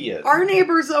about the kids. Our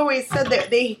neighbors always said that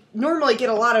they normally get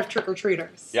a lot of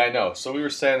trick-or-treaters. Yeah, I know. So we were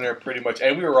standing there pretty much,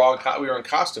 and we were all we were in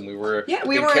costume. We were in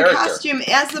character. costume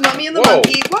as the Mummy and the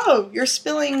Monkey. Whoa, you're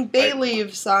spilling bay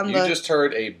leaves on You just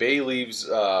heard a bay leaves,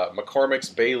 McCormick's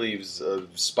bay leaves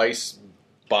spice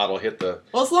bottle hit the...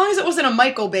 Well, as long as it wasn't a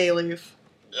Michael Bay leaf.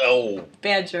 Oh.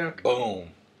 Bad joke. Boom.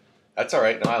 That's all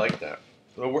right. No, I like that.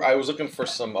 I was looking for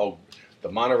some,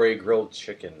 the Monterey grilled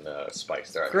chicken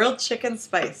spice there. Grilled chicken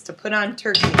spice to put on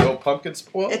turkey. No pumpkin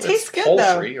spice. Well, it tastes good,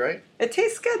 poultry, though. Right? It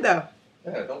tastes good, though.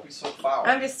 Yeah, don't be so foul.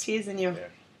 I'm just teasing you. Yeah.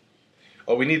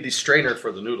 Oh, we need the strainer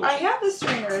for the noodles. I have the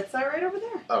strainer. It's right over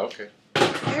there. Oh, okay.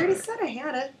 I already said I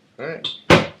had it. All right.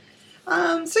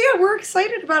 So yeah, we're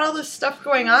excited about all this stuff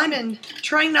going on and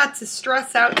trying not to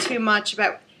stress out too much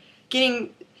about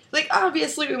getting... Like,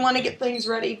 obviously, we want to get things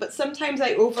ready, but sometimes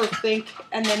I overthink,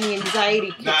 and then the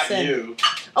anxiety kicks Not in. you.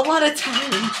 A lot of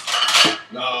times.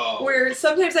 No. Where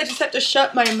sometimes I just have to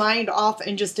shut my mind off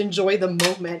and just enjoy the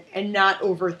moment and not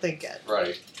overthink it.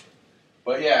 Right.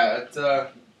 But yeah,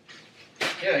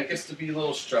 it gets to be a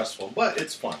little stressful, but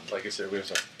it's fun. Like I said, we have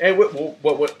some. And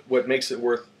what makes it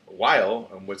worthwhile,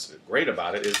 and what's great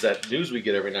about it, is that news we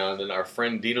get every now and then. Our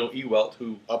friend Dino Ewelt,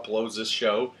 who uploads this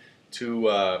show to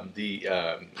the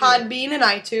Podbean and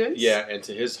iTunes. Yeah, and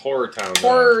to his Horror Town.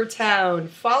 Horror Town.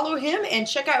 Follow him and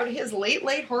check out his Late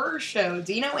Late Horror Show.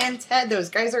 Dino and Ted, those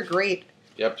guys are great.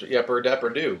 Yepper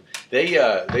depper do. They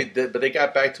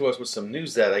got back to us with some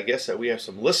news that I guess that we have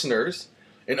some listeners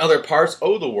in other parts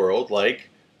of the world, like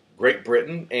Great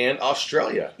Britain and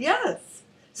Australia. Yes.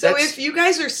 So if you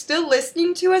guys are still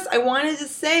listening to us, I wanted to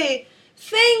say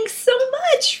thanks so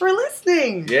much for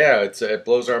listening. Yeah, it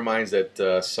blows our minds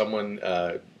that someone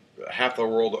half a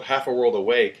world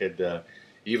away could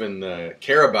even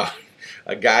care about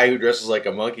a guy who dresses like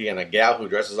a monkey and a gal who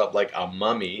dresses up like a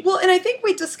mummy. Well, and I think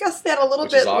we discussed that a little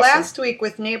bit last week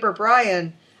with neighbor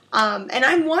Brian. And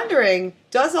I'm wondering,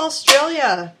 does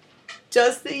Australia,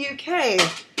 does the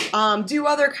UK, do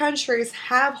other countries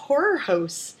have horror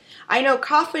hosts? I know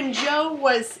Coffin Joe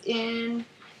was in...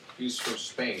 He's from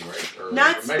Spain, right? Or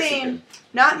not Spain,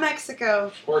 not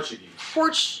Mexico. Portuguese.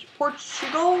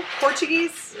 Portugal?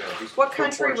 Yeah, what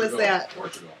country was that?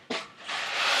 Portugal.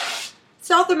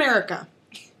 South America.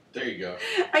 There you go.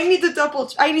 I need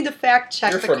to fact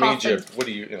check You're the from Coffin. Egypt. What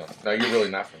do you know? No, you're really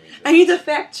not from Egypt. I need to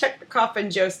fact check the Coffin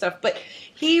Joe stuff, but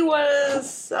he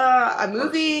was a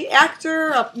movie actor,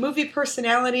 a movie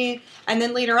personality, and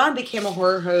then later on became a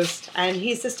horror host. And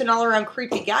he's just an all-around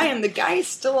creepy guy, and the guy is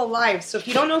still alive. So if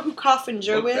you don't know who Coffin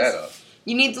Joe Look is, that up.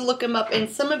 you need to look him up. And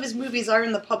some of his movies are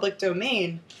in the public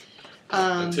domain.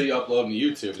 Until you upload them to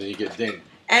YouTube, then you get dinged.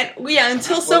 And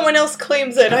until someone else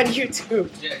claims it on YouTube.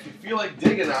 Yeah, if you feel like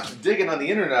digging on the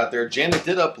internet out there, Janet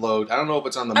did upload. I don't know if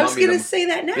it's on the I was Mummy. going to say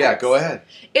that next. Yeah, go ahead.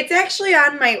 It's actually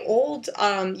on my old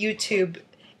YouTube,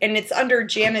 and it's under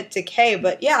Janet Decay.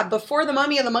 But yeah, before The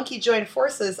Mummy and the Monkey joined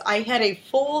forces, I had a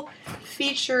full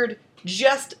featured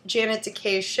just Janet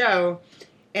Decay show.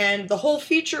 And the whole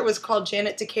feature was called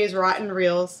Janet Decay's Rotten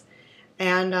Reels.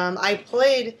 And I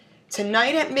played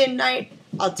Tonight at Midnight,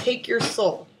 I'll Take Your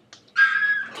Soul.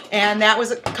 And that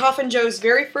was Coffin Joe's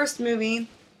very first movie.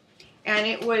 And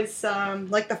it was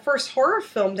like the first horror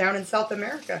film down in South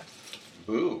America.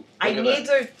 Boo. I need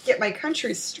to get my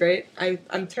country straight.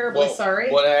 I'm terribly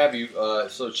sorry. What have you?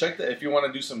 So check that if you want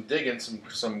to do some digging,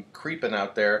 some creeping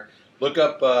out there. Look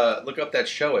up that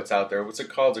show. It's out there. What's it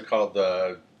called? Is it called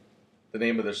the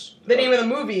name of this? The name of the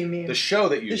movie, you mean? The show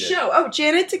that you the did. show. Oh,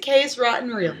 Janet Decay's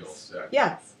Rotten Reels. Yeah.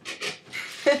 Yes.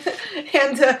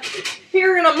 And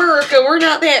here in America, we're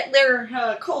not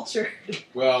that cultured.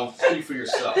 Well, speak for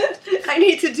yourself. I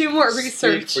need to do more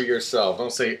research. Speak for yourself.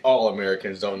 Don't say all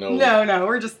Americans don't know. No,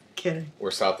 we're just kidding.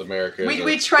 Where South America is.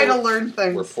 We try to learn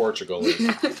things. Where Portugal is.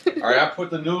 All right, I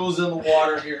put the noodles in the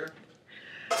water here.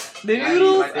 The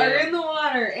noodles are in the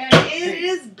water, and it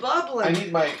is bubbling. I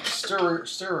need my stirrer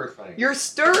thing. Your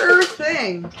stirrer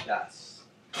thing. Yes.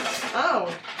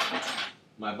 Oh.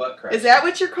 My butt crack. Is that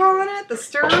what you're calling it? The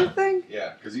stirrer thing?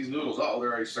 Yeah, because these noodles, they're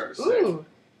already starting to Ooh.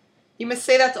 You must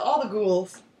say that to all the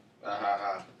ghouls.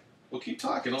 Well, keep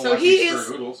talking. Don't So watch he me is.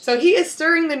 stir noodles. So he is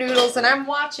stirring the noodles, and I'm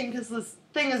watching because this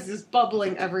thing is just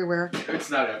bubbling everywhere. It's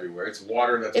not everywhere. It's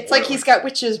water that's It's like he's got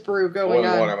witch's brew going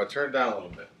on. Water. I'm going to turn it down a little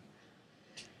bit.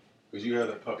 Because you have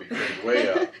that puppy cranked way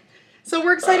up. So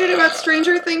we're excited about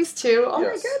Stranger Things too. Oh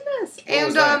Yes. my goodness! What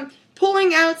was And that?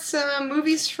 pulling out some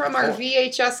movies from our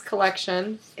VHS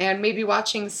collection, and maybe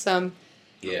watching some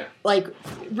Yeah. like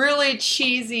really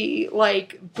cheesy,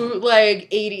 like bootleg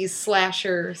 '80s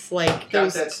slashers, like Got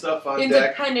those that stuff on deck.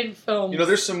 independent films. You know,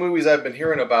 there's some movies I've been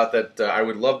hearing about that I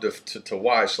would love to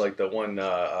watch, like the one,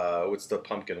 what's the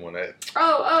pumpkin one?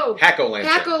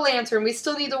 Hack-O-Lantern. Hack-O-Lantern. We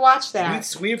still need to watch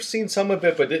that. We've seen some of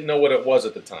it, but didn't know what it was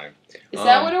at the time. Is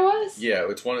that what it was? Yeah,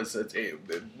 it's one.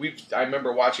 I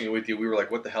remember watching it with you. We were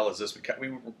like, "What the hell is this?" We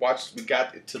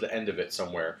got to the end of it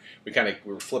somewhere. We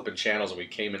were flipping channels and we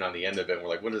came in on the end of it. And we're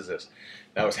like, "What is this?"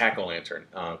 That was Hack-O-Lantern.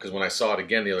 Because when I saw it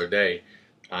again the other day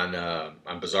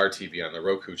on Bizarre TV on the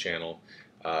Roku channel,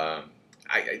 I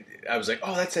was like,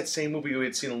 "Oh, that's that same movie we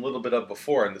had seen a little bit of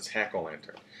before," and it's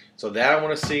Hack-O-Lantern. So that I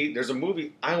want to see. There's a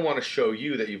movie I want to show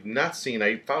you that you've not seen.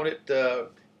 I found it.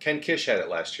 Ken Kish had it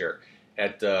last year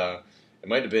at. It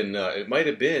might have been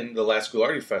the last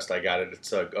Goulardi Fest I got it.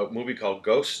 It's a movie called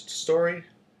Ghost Story.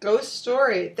 Ghost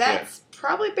Story. That's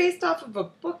probably based off of a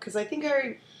book, because I think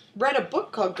I read a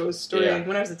book called Ghost Story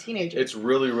when I was a teenager. It's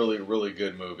really, really, really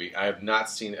good movie. I have not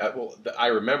seen it. Well, I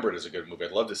remember it as a good movie.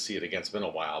 I'd love to see it again. It's been a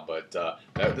while, but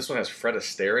this one has Fred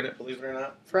Astaire in it, believe it or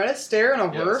not. Fred Astaire in a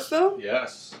horror film?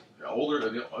 Yes. The older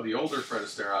Fred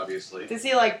Astaire, obviously. Does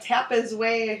he like tap his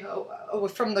way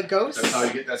from the ghost? That's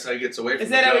how he gets away from the ghost. Is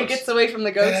that how he gets away from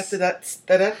the ghost?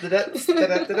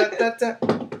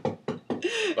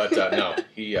 But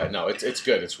no, it's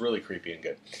good. It's really creepy and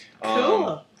good.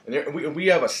 Cool. And we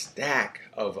have a stack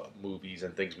of movies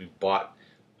and things we've bought,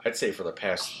 I'd say, for the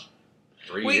past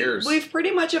 3 years. We've pretty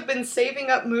much have been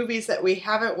saving up movies that we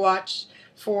haven't watched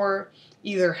for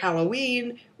either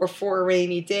Halloween or for a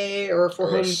rainy day or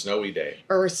for a snowy day.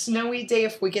 Or a snowy day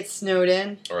if we get snowed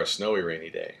in. Or a snowy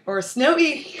rainy day. Or a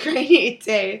snowy rainy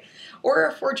day. Or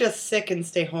if we're just sick and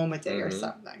stay home a day or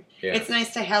something. Yeah. It's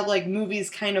nice to have like movies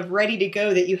kind of ready to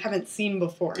go that you haven't seen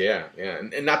before. Yeah.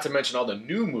 And not to mention all the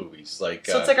new movies. So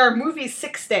it's like our movie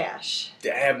Six Dash. I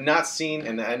have not seen,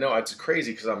 and I know it's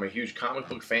crazy because I'm a huge comic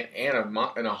book fan and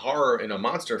a horror and a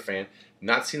monster fan.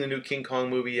 Not seen the new King Kong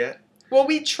movie yet. Well,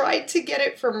 we tried to get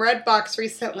it from Redbox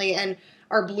recently, and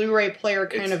our Blu-ray player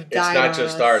kind of died. It's not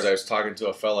just ours. I was talking to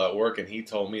a fellow at work, and he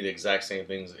told me the exact same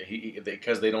things.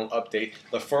 Because they don't update,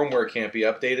 the firmware can't be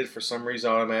updated for some reason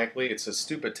automatically. It's a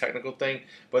stupid technical thing,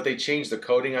 but they changed the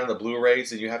coding on the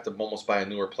Blu-rays, and you have to almost buy a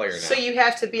newer player now. So you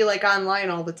have to be like online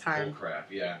all the time. Oh crap!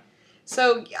 Yeah.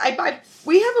 So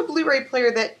we have a Blu-ray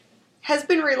player that has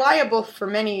been reliable for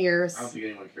many years. I don't think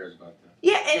anyone cares about that.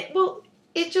 Yeah,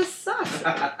 It just sucks.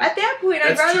 At that point,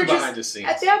 I'd That's rather too behind the scenes.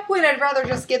 At that point, I'd rather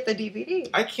just get the DVD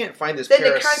I can't find this than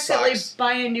pair to of constantly socks.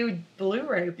 buy a new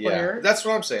Blu-ray player. Yeah, that's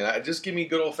what I'm saying. Just give me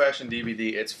good old-fashioned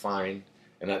DVD. It's fine.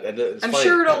 And it's I'm funny.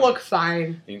 sure it'll look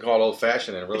fine. You can call it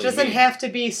old-fashioned and really It doesn't neat. have to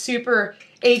be super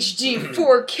HD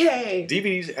 4K.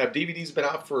 DVDs been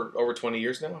out for over 20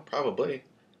 years now? Probably.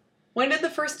 When did the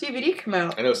first DVD come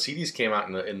out? I know CDs came out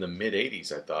in the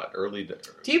mid-'80s, I thought.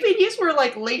 DVDs were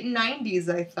like late 90s,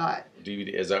 I thought.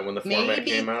 DVD, is that when the format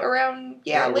Maybe came out? around,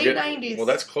 we're late getting- 90s. Well,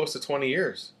 that's close to 20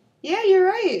 years. Yeah, you're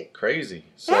right. Crazy.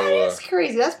 So, That is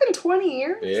crazy. That's been 20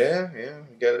 years. yeah, you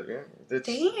get it. Yeah.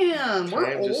 Damn,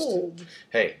 we're Time just- old.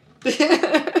 Hey,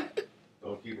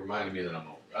 don't keep reminding me that I'm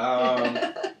old.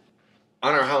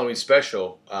 On our Halloween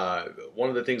special, one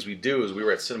of the things we do is we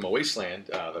were at Cinema Wasteland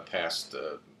the past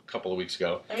couple of weeks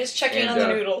ago. I'm just checking And, on the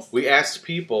noodles. We asked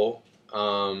people,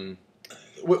 what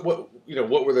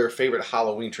were their favorite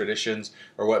Halloween traditions,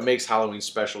 or what makes Halloween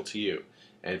special to you?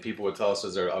 And people would tell us,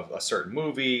 is there a certain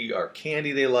movie or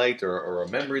candy they liked, or a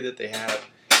memory that they have?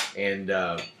 And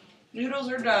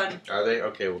Noodles are done. are they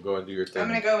okay? We'll go and do your thing. I'm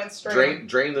gonna go and strain.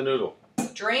 Drain the noodle.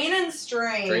 Drain and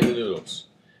strain. Drain the noodles.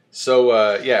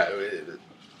 So yeah.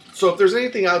 So if there's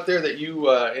anything out there that you,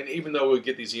 and even though we'll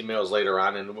get these emails later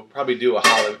on, and we'll probably do a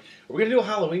Halloween, are we gonna do a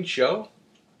Halloween show?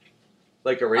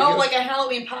 Like a radio? Oh, like a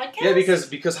Halloween podcast? Yeah,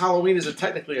 because Halloween isn't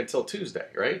technically until Tuesday,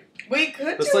 right? we could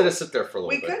Let's do. let it sit there for a little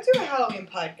We bit. could do a Halloween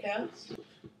podcast.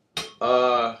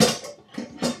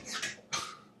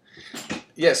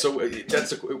 Yeah, so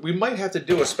we might have to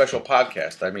do a special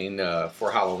podcast. I mean,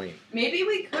 for Halloween, Maybe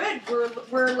we could.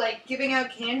 We're like giving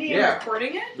out candy Yeah. and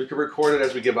recording it. we could record it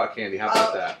as we give out candy. How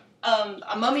about that?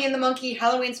 A Mummy and the Monkey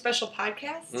Halloween special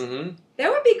podcast. Mm-hmm.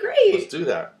 That would be great. Let's do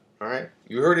that. All right,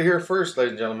 you heard it here first,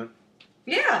 ladies and gentlemen.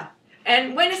 Yeah.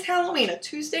 And when is Halloween? A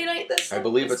Tuesday night this I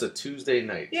believe it's a Tuesday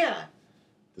night. Yeah.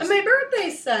 And my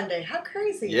birthday's Sunday. How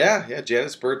crazy. Yeah.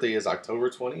 Janet's birthday is October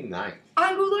 29th.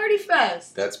 On Goulardi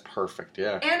Fest. That's perfect.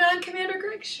 Yeah. And on Commander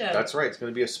Greg's show. That's right. It's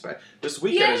going to be this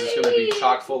weekend is just going to be Yay!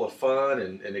 chock full of fun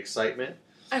and excitement.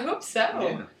 I hope so.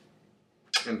 Yeah.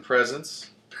 And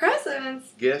presents,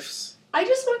 Presents. gifts, I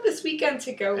just want this weekend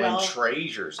to go well. and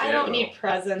treasures. I Yeah, don't well. need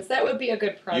presents. That would be a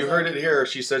good present. You heard it here.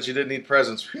 She said she didn't need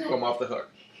presents. Phew, I'm off the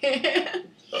hook.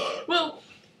 Well,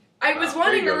 I was There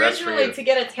wanting you go. That's for originally you. to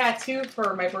get a tattoo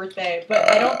for my birthday,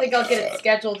 but I don't think I'll get it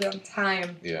scheduled in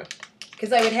time. Yeah.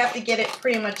 Because I would have to get it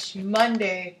pretty much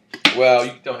Monday. Well,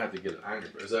 you don't have to get it on your.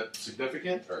 Is that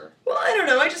significant or? Well, I don't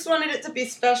know. I just wanted it to be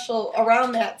special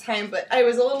around that time, but I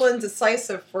was a little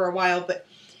indecisive for a while. But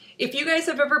if you guys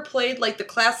have ever played like the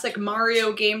classic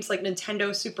Mario games, like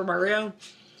Nintendo Super Mario,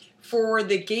 for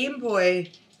the Game Boy,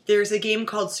 there's a game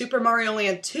called Super Mario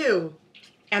Land 2,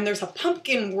 and there's a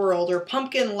pumpkin world or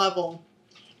pumpkin level.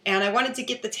 And I wanted to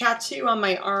get the tattoo on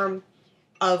my arm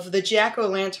of the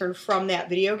jack-o'-lantern from that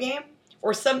video game,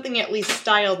 or something at least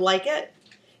styled like it.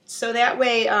 So that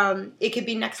way it could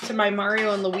be next to my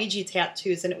Mario and Luigi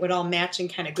tattoos, and it would all match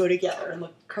and kind of go together and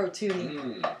look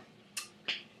cartoony.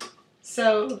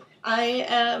 So I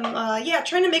am,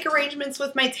 trying to make arrangements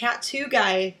with my tattoo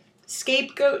guy,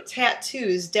 Scapegoat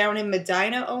Tattoos, down in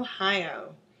Medina,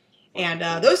 Ohio. And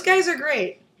those guys are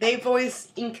great. They've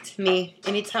always inked me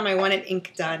anytime I want an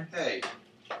ink done. Hey.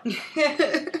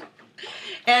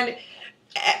 And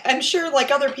I'm sure,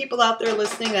 like, other people out there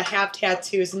listening that have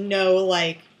tattoos know,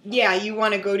 like, yeah, you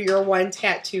want to go to your one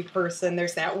tattoo person.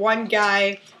 There's that one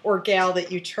guy or gal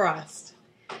that you trust.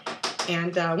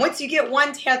 And once you get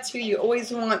one tattoo, you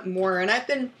always want more. And I've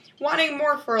been wanting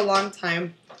more for a long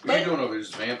time. What are you doing over there?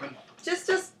 Just vamping? Just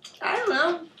I don't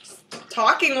know,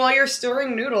 talking while you're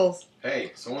stirring noodles.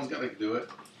 Hey, someone's got to do it.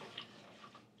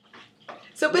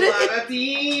 So, but it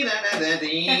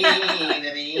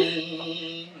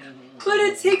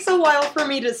takes a while for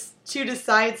me to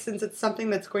decide, since it's something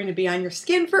that's going to be on your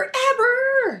skin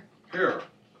forever. Here,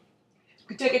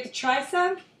 Do I get to try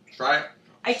some? try it.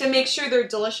 I have to make sure they're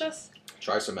delicious.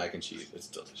 Try some mac and cheese. It's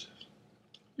delicious.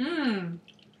 Mmm.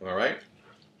 All right?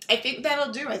 I think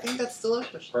that'll do. I think that's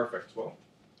delicious. Perfect. Well,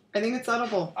 I think it's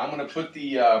edible. I'm going to put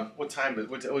the, what time is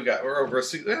we got? We're over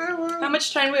How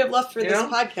much time do we have left for You this know,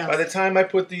 podcast? by the time I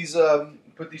put these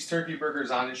turkey burgers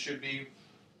on, it should be,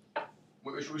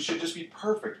 we should just be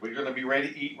perfect. We're going to be ready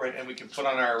to eat, right? And we can put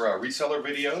on our reseller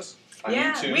videos on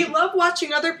YouTube. We love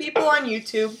watching other people on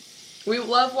YouTube. We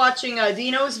love watching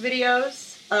Dino's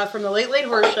videos from the Late Late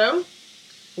Horror Show.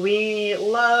 We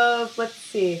love, let's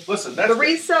see, Listen, the that's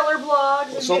reseller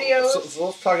blogs and videos. So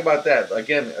let's talk about that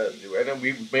again. I know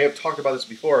we may have talked about this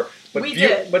before, but We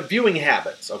did. But viewing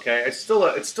habits, okay, it's still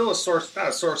a sore, not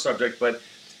a sore subject, but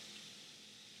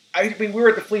I mean, we were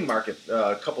at the flea market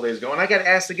a couple days ago, and I got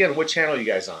asked again, what channel are you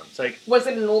guys on? It's like, Was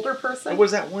it an older person? it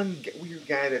was that one weird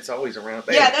guy that's always around.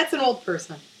 Hey, Yeah, that's an old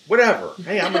person. whatever.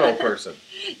 Hey, I'm an old person.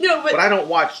 No, But I don't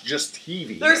watch just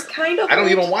TV. there's kind of I don't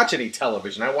old- even watch any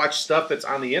television. I watch stuff that's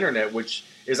on the internet, which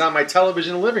is on my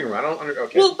television living room. I don't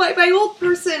okay. Well, by old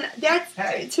person, that's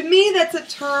Hey. to me that's a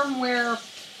term where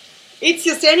it's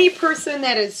just any person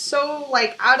that is so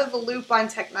like out of the loop on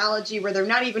technology where they're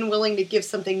not even willing to give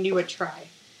something new a try.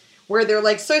 Where they're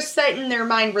like so set in their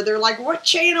mind where they're like, what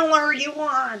channel are you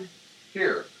on?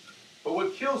 Here. But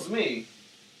what kills me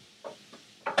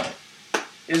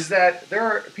is that there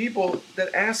are people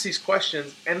that ask these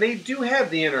questions, and they do have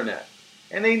the internet,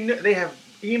 and they have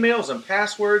emails and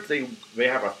passwords. They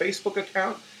have a Facebook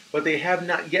account, but they have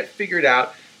not yet figured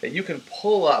out that you can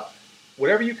pull up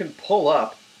whatever you can pull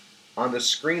up on the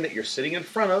screen that you're sitting in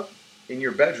front of in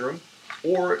your bedroom,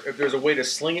 or if there's a way to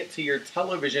sling it to your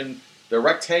television, the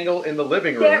rectangle in the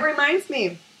living room. That reminds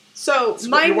me. So It's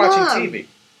my when you're mom, watching TV.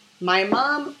 my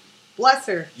mom, bless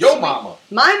her. Yo, mama.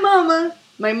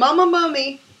 My mama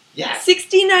mommy, Yes.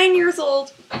 69 years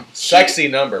old. Sexy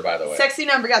number, by the way. Sexy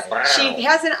number, yes. Wow. She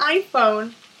has an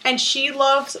iPhone and she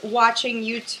loves watching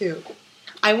YouTube.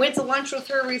 I went to lunch with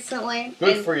her recently.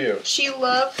 Good and for you.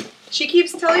 She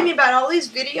keeps telling me about all these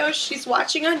videos she's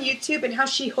watching on YouTube and how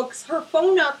she hooks her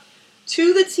phone up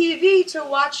to the TV to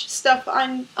watch stuff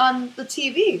on the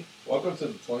TV. Welcome to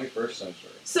the 21st century.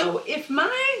 So if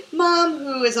my mom,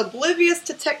 who is oblivious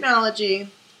to technology,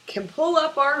 can pull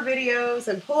up our videos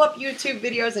and pull up YouTube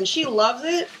videos and she loves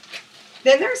it,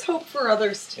 then there's hope for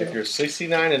others too. If you're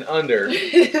 69 and under,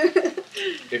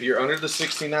 if you're under the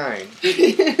 69,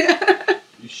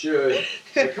 you should.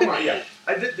 But come on, yeah.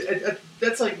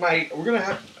 That's like we're going to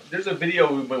have, there's a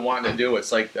video we've been wanting to do.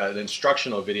 It's like an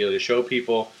instructional video to show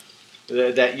people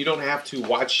that you don't have to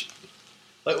watch.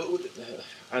 Like,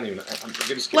 I don't even know. I'm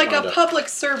going to like a public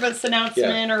service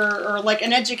announcement or like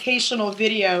an educational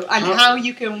video on how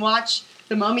you can watch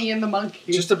The Mummy and the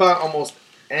Monkey. Just about almost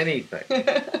anything.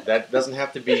 That doesn't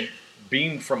have to be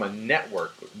beamed from a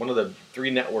network, one of the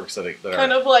 3 networks that are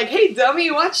kind of like, hey, dummy,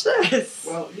 watch this.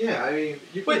 Well, yeah, I mean,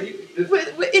 but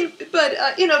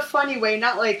in a funny way,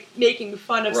 not like making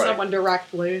fun of Right. someone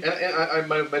directly. And I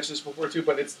might have mentioned this before too,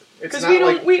 but it's Because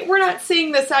not we're not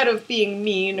saying this out of being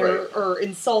mean or Right.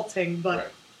 insulting, but Right.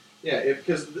 Yeah,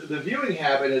 because the viewing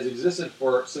habit has existed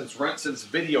since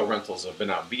video rentals have been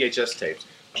out, VHS tapes.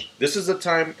 This is a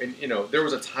time, and there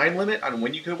was a time limit on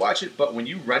when you could watch it. But when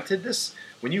you rented this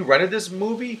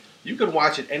movie, you could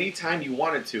watch it anytime you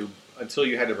wanted to until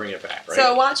you had to bring it back. Right?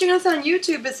 So watching us on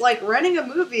YouTube is like renting a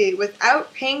movie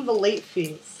without paying the late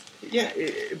fees. Yeah,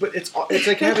 but it's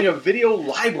like having a video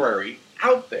library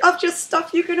out there Of just stuff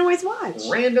you can always watch.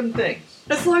 random things.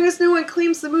 As long as no one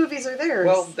claims the movies are theirs.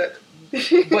 Well, but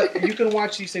you can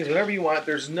watch these things whenever you want.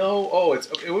 There's no,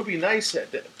 it would be nice.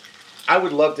 I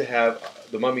would love to have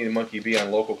The Mummy and the Monkey be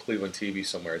on local Cleveland TV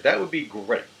somewhere. That would be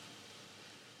great.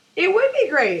 It would be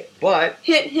great. But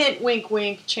Hint, hint, wink,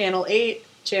 wink, Channel 8,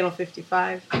 Channel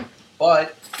 55.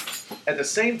 But at the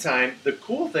same time, the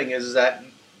cool thing is that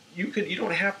you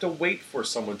don't have to wait for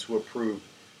someone to approve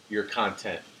your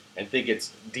content and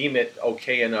deem it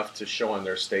okay enough to show on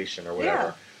their station or whatever.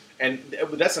 Yeah. And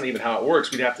that's not even how it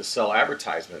works. We'd have to sell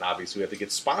advertisement. Obviously, we have to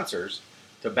get sponsors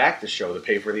to back the show, to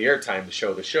pay for the airtime to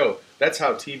show the show. That's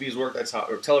how TVs work. That's how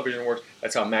television works.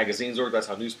 That's how magazines work. That's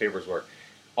how newspapers work.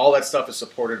 All that stuff is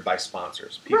supported by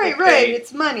sponsors. People Right. pay-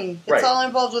 It's money. It's Right. all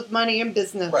involved with money and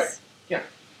business. Right. Yeah.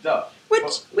 Duh. Which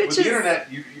with is the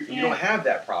internet, you yeah. don't have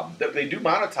that problem. They do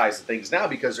monetize the things now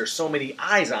because there's so many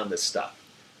eyes on this stuff.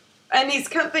 And these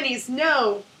companies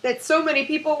know that so many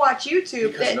people watch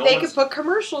YouTube Because that no they can one's- put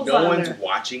commercials No on one's there.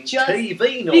 watching Just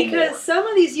TV no because more. some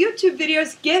of these YouTube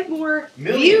videos get more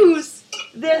Millions. views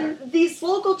than these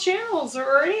local channels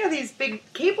or any of these big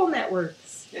cable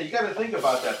networks. Yeah, you got to think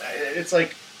about that.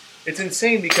 It's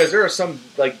insane because there are some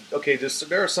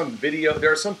there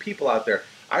are some people out there.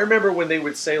 I remember when they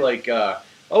would say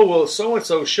oh well, so and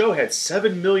so show had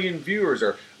 7 million viewers,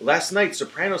 or last night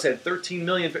Sopranos had 13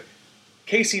 million.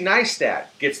 Casey Neistat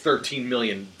gets 13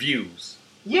 million views.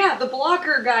 Yeah, the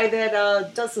blogger guy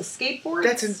that does the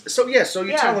skateboards. So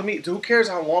you're telling me, who cares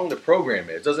how long the program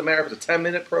is? Doesn't matter if it's a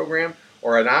 10-minute program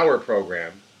or an hour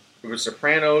program. If it's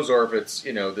Sopranos or if it's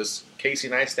this Casey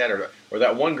Neistat or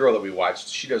that one girl that we watched,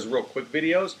 she does real quick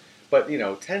videos, but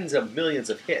tens of millions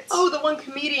of hits. Oh, the one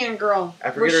comedian girl.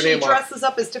 I forget her name. She dresses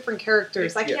up as different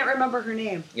characters. I Yeah. can't remember her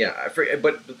name. Yeah, I forget.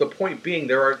 But the point being,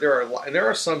 there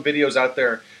are some videos out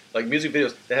there, like music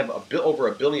videos, that have over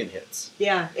 1 billion hits.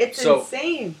 Yeah, it's So-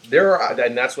 insane.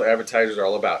 And that's what advertisers are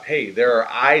all about. Hey, there are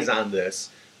eyes on this.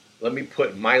 let me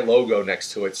put my logo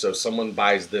next to it so someone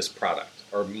buys this product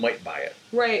or might buy it.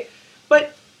 Right.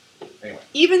 But Anyway.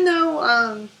 even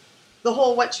though the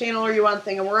whole what channel are you on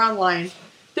thing and we're online,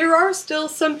 there are still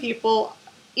some people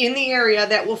in the area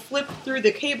that will flip through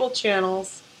the cable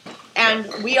channels, and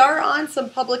we are on some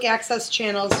public access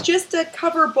channels just to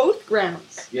cover both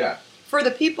grounds. Yeah. For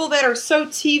the people that are so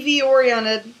TV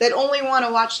oriented that only want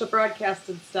to watch the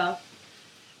broadcasted stuff.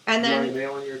 And You want any then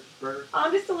mayo on your burger?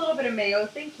 just a little bit of mayo,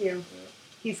 thank you.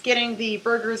 He's getting the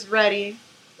burgers ready.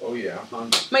 Oh yeah.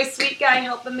 My sweet guy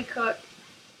helping me cook.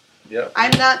 Yep.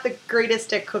 I'm not the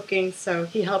greatest at cooking, so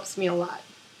he helps me a lot.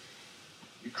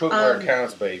 You cook where it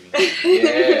counts, baby.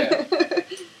 Yeah.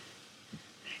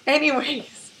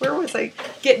 Anyways, where was I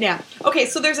getting at? Okay,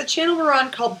 so there's a channel we're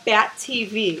on called Bat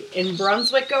TV in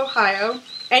Brunswick, Ohio.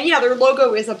 And yeah, their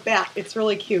logo is a bat. It's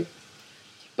really cute.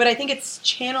 But I think it's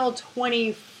channel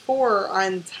 24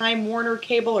 on Time Warner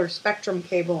Cable or Spectrum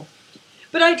Cable.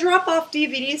 But I drop off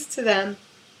DVDs to them,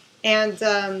 and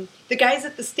the guys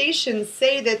at the station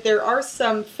say that there are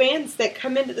some fans that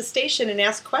come into the station and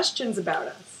ask questions about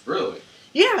us. Really?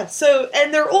 Yeah, so,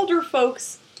 and they're older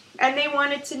folks, and they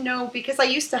wanted to know, because I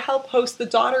used to help host The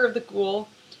Daughter of the Ghoul,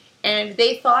 and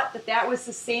they thought that that was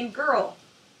the same girl.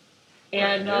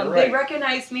 And Right. they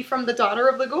recognized me from The Daughter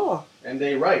of the Ghoul. And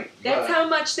they right. That's how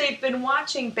much they've been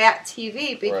watching Bat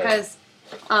TV, because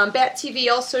Bat TV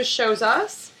also shows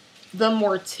us The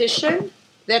Mortician.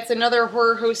 That's another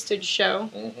horror-hosted show,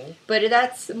 but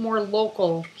that's more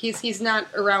local. He's not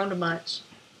around much.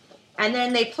 And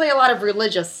then they play a lot of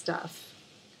religious stuff,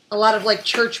 a lot of like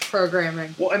church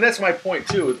programming. Well, and that's my point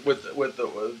too with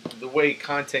the way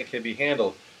content can be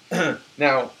handled.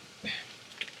 Now,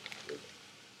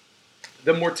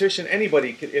 the Mortician,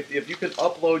 anybody could, if you could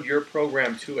upload your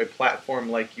program to a platform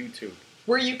like YouTube,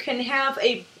 where you can have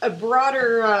a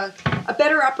broader, a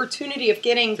better opportunity of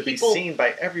getting to people be seen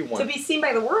by everyone, to be seen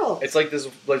by the world. It's like this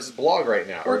blog right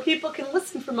now, where people can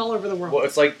listen from all over the world. Well,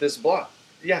 it's like this blog.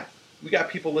 Yeah, we got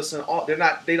people listening.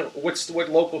 They don't. What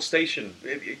local station?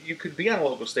 You could be on a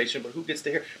local station, but who gets to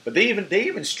hear? But they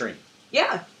even stream.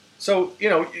 Yeah. So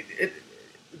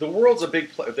the world's a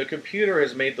big place. The computer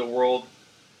has made the world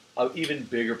an even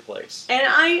bigger place. And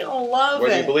I love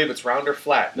Whether it. you believe it's round or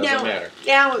flat, doesn't matter.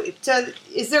 Now,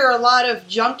 is there a lot of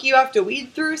junk you have to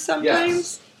weed through sometimes?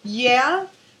 Yes. Yeah,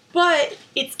 but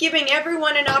it's giving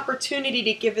everyone an opportunity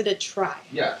to give it a try.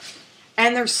 Yeah.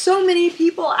 And there's so many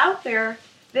people out there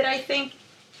that I think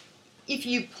if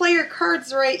you play your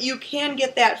cards right, you can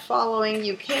get that following,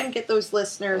 you can get those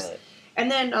listeners. Right.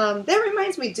 And then that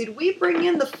reminds me, did we bring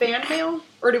in the fan mail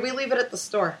or did we leave it at the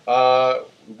store? What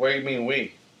do you mean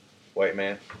we? White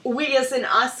man. We as in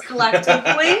us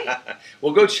collectively?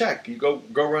 Well, go check. You go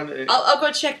run it. I'll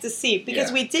go check to see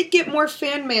because we did get more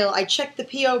fan mail. I checked the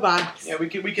P.O. box. Yeah, we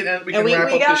can we wrap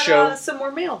up got, the show. Some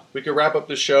more mail. We can wrap up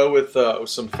the show with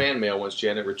some fan mail once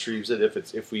Janet retrieves it.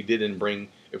 If we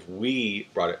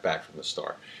brought it back from the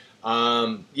store.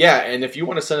 Yeah, and if you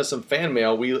want to send us some fan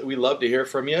mail, we love to hear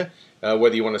from you.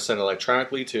 Whether you want to send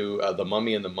electronically to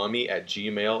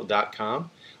themummyandthemummy@gmail.com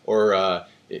or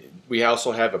we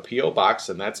also have a P.O. box,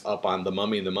 and that's up on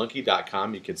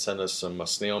themummyandthemonkey.com. You can send us some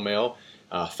snail mail,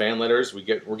 fan letters. We're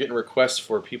getting requests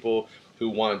for people who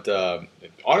want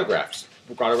autographed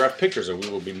pictures, and we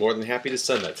will be more than happy to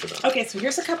send that to them. Okay, so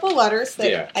here's a couple of letters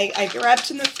that I grabbed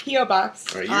in the P.O.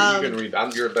 box. All right, you can read.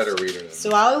 You're a better reader than me.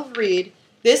 So I'll read.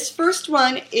 This first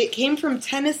one, it came from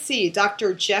Tennessee,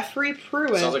 Dr. Jeffrey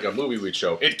Pruitt. Sounds like a movie we'd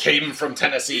show. It came from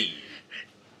Tennessee.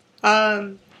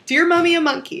 Dear Mummy and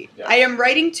Monkey, Yes. I am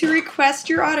writing to request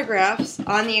your autographs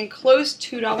on the enclosed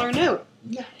 $2 note.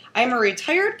 Yeah. I am a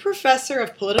retired professor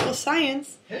of political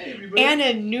science Hey, everybody. and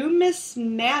a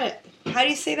numismatist. How do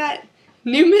you say that?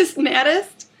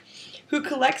 Numismatist who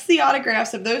collects the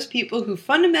autographs of those people who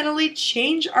fundamentally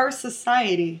change our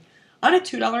society on a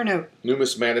 $2 note.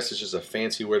 Numismatist is just a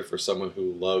fancy word for someone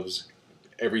who loves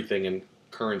everything in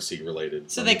currency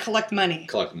related. So they collect money.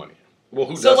 collect money. Well,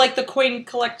 who So doesn't? like the coin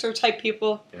collector type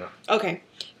people? Yeah. Okay.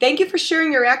 Thank you for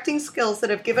sharing your acting skills that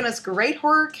have given us great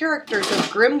horror characters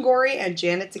of Grim Gory and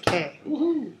Janet Decay.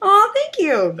 Woohoo. Aw, thank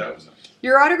you. That was nice.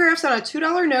 Your autographs on a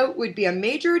 $2 note would be a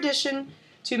major addition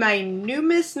to my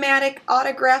numismatic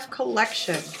autograph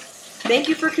collection. Thank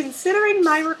you for considering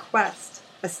my request.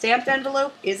 A stamped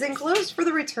envelope is enclosed for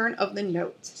the return of the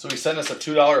note. So he sent us a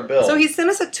 $2 bill. So he sent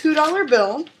us a $2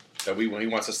 bill. that he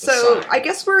wants us to So sign. I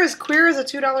guess we're as queer as a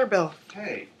 $2 bill.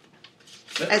 Hey.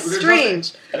 As There's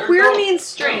strange. nothing- Queer there's no- means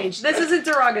strange. This isn't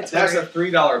derogatory. That's a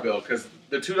 $3 bill because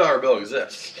the $2 bill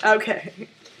exists. Okay.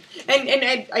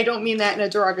 And I don't mean that in a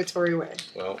derogatory way.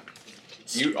 Well,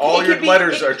 It all could your be-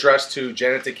 letters are addressed to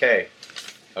Janet Decay.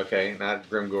 Okay, not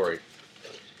Grim Gory.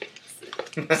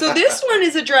 So this one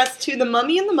is addressed to the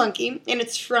Mummy and the Monkey, and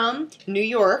it's from New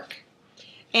York.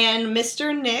 And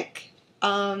Mr. Nick,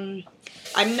 I'm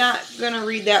not going to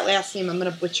read that last name. I'm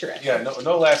going to butcher it. Yeah,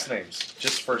 no last names,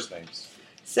 just first names.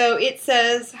 So it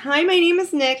says, "Hi, my name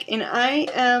is Nick, and I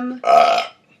am..."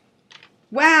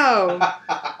 Wow.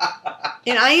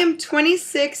 "And I am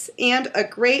 26 and a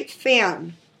great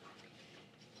fan."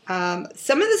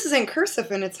 Some of this is in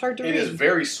cursive, and it's hard to read. It is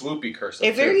very swoopy cursive.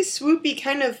 A very swoopy,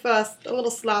 kind of a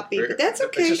little sloppy, but that's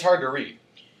okay. It's just hard to read.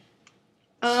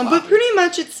 But pretty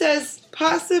much it says,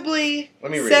 possibly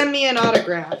send me an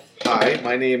autograph. Hi,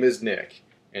 my name is Nick,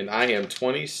 and I am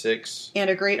 26 and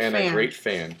a great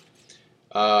fan.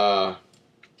 Oh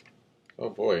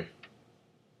boy.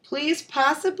 Please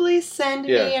possibly send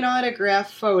me an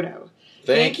autograph photo.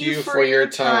 Thank you for your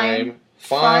time.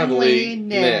 Fondly,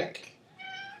 Nick.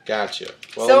 Gotcha.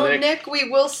 Well, so, Nick, we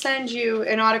will send you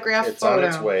an autograph photo. It's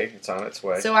on its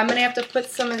way. So I'm going to have to put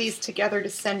some of these together to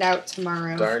send out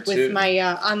tomorrow with my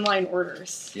online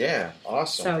orders. Yeah,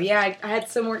 awesome. So, yeah, I had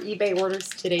some more eBay orders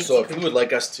today. So if you would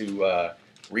like us to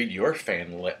read your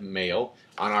fan mail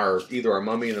on either our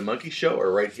Mummy and the Monkey show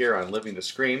or right here on Living the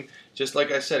Scream, just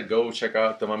like I said, go check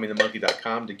out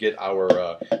themummyandthemonkey.com to get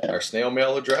our snail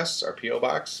mail address, our P.O.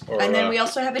 box. And then we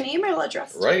also have an email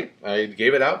address. Right. I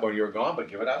gave it out when you were gone, but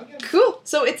give it out again. Cool.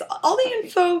 So it's all the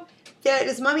info that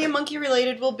is Mummy and Monkey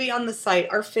related will be on the site.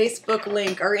 Our Facebook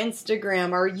link, our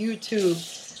Instagram, our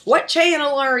YouTube. What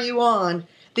channel are you on?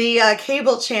 The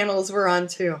cable channels we're on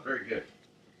too. Very good.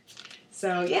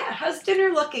 So, yeah, how's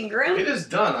dinner looking, Grim? It is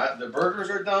done. The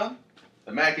burgers are done.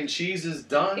 The mac and cheese is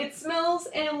done. It smells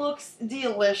and looks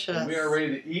delicious. And we are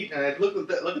ready to eat. And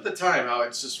look at the time, how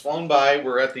it's just flown by.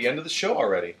 We're at the end of the show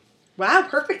already. Wow,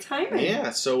 perfect timing. Yeah,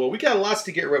 so we got lots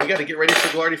to get ready. We got to get ready for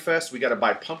Glardy Fest. We got to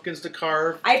buy pumpkins to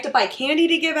carve. I have to buy candy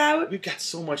to give out. We've got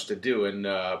so much to do. And,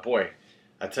 boy,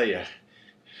 I tell you,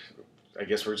 I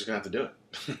guess we're just going to have to do it.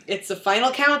 It's the final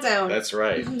countdown. That's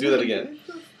right. Do that again.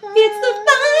 It's the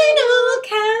final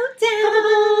countdown.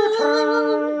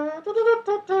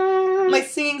 My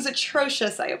singing's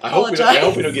atrocious. I apologize. I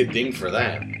hope we don't get dinged for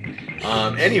that.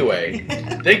 Anyway,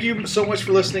 thank you so much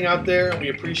for listening out there. We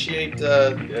appreciate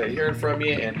hearing from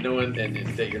you and knowing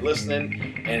that you're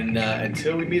listening. And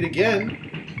until we meet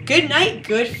again, good night,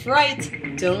 good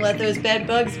fright. Don't let those bed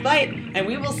bugs bite. And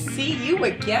we will see you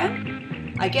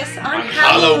again, I guess, on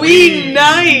Halloween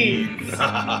night.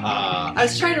 I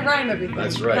was trying to rhyme everything.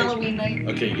 That's right. Halloween night.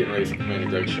 Okay, you're getting ready for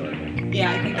Commander Doug show, I think.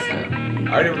 Yeah, I think so.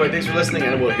 All right, everybody, thanks for listening,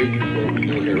 and we'll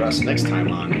hear us next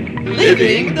time on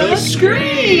Living the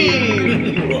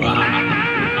Scream.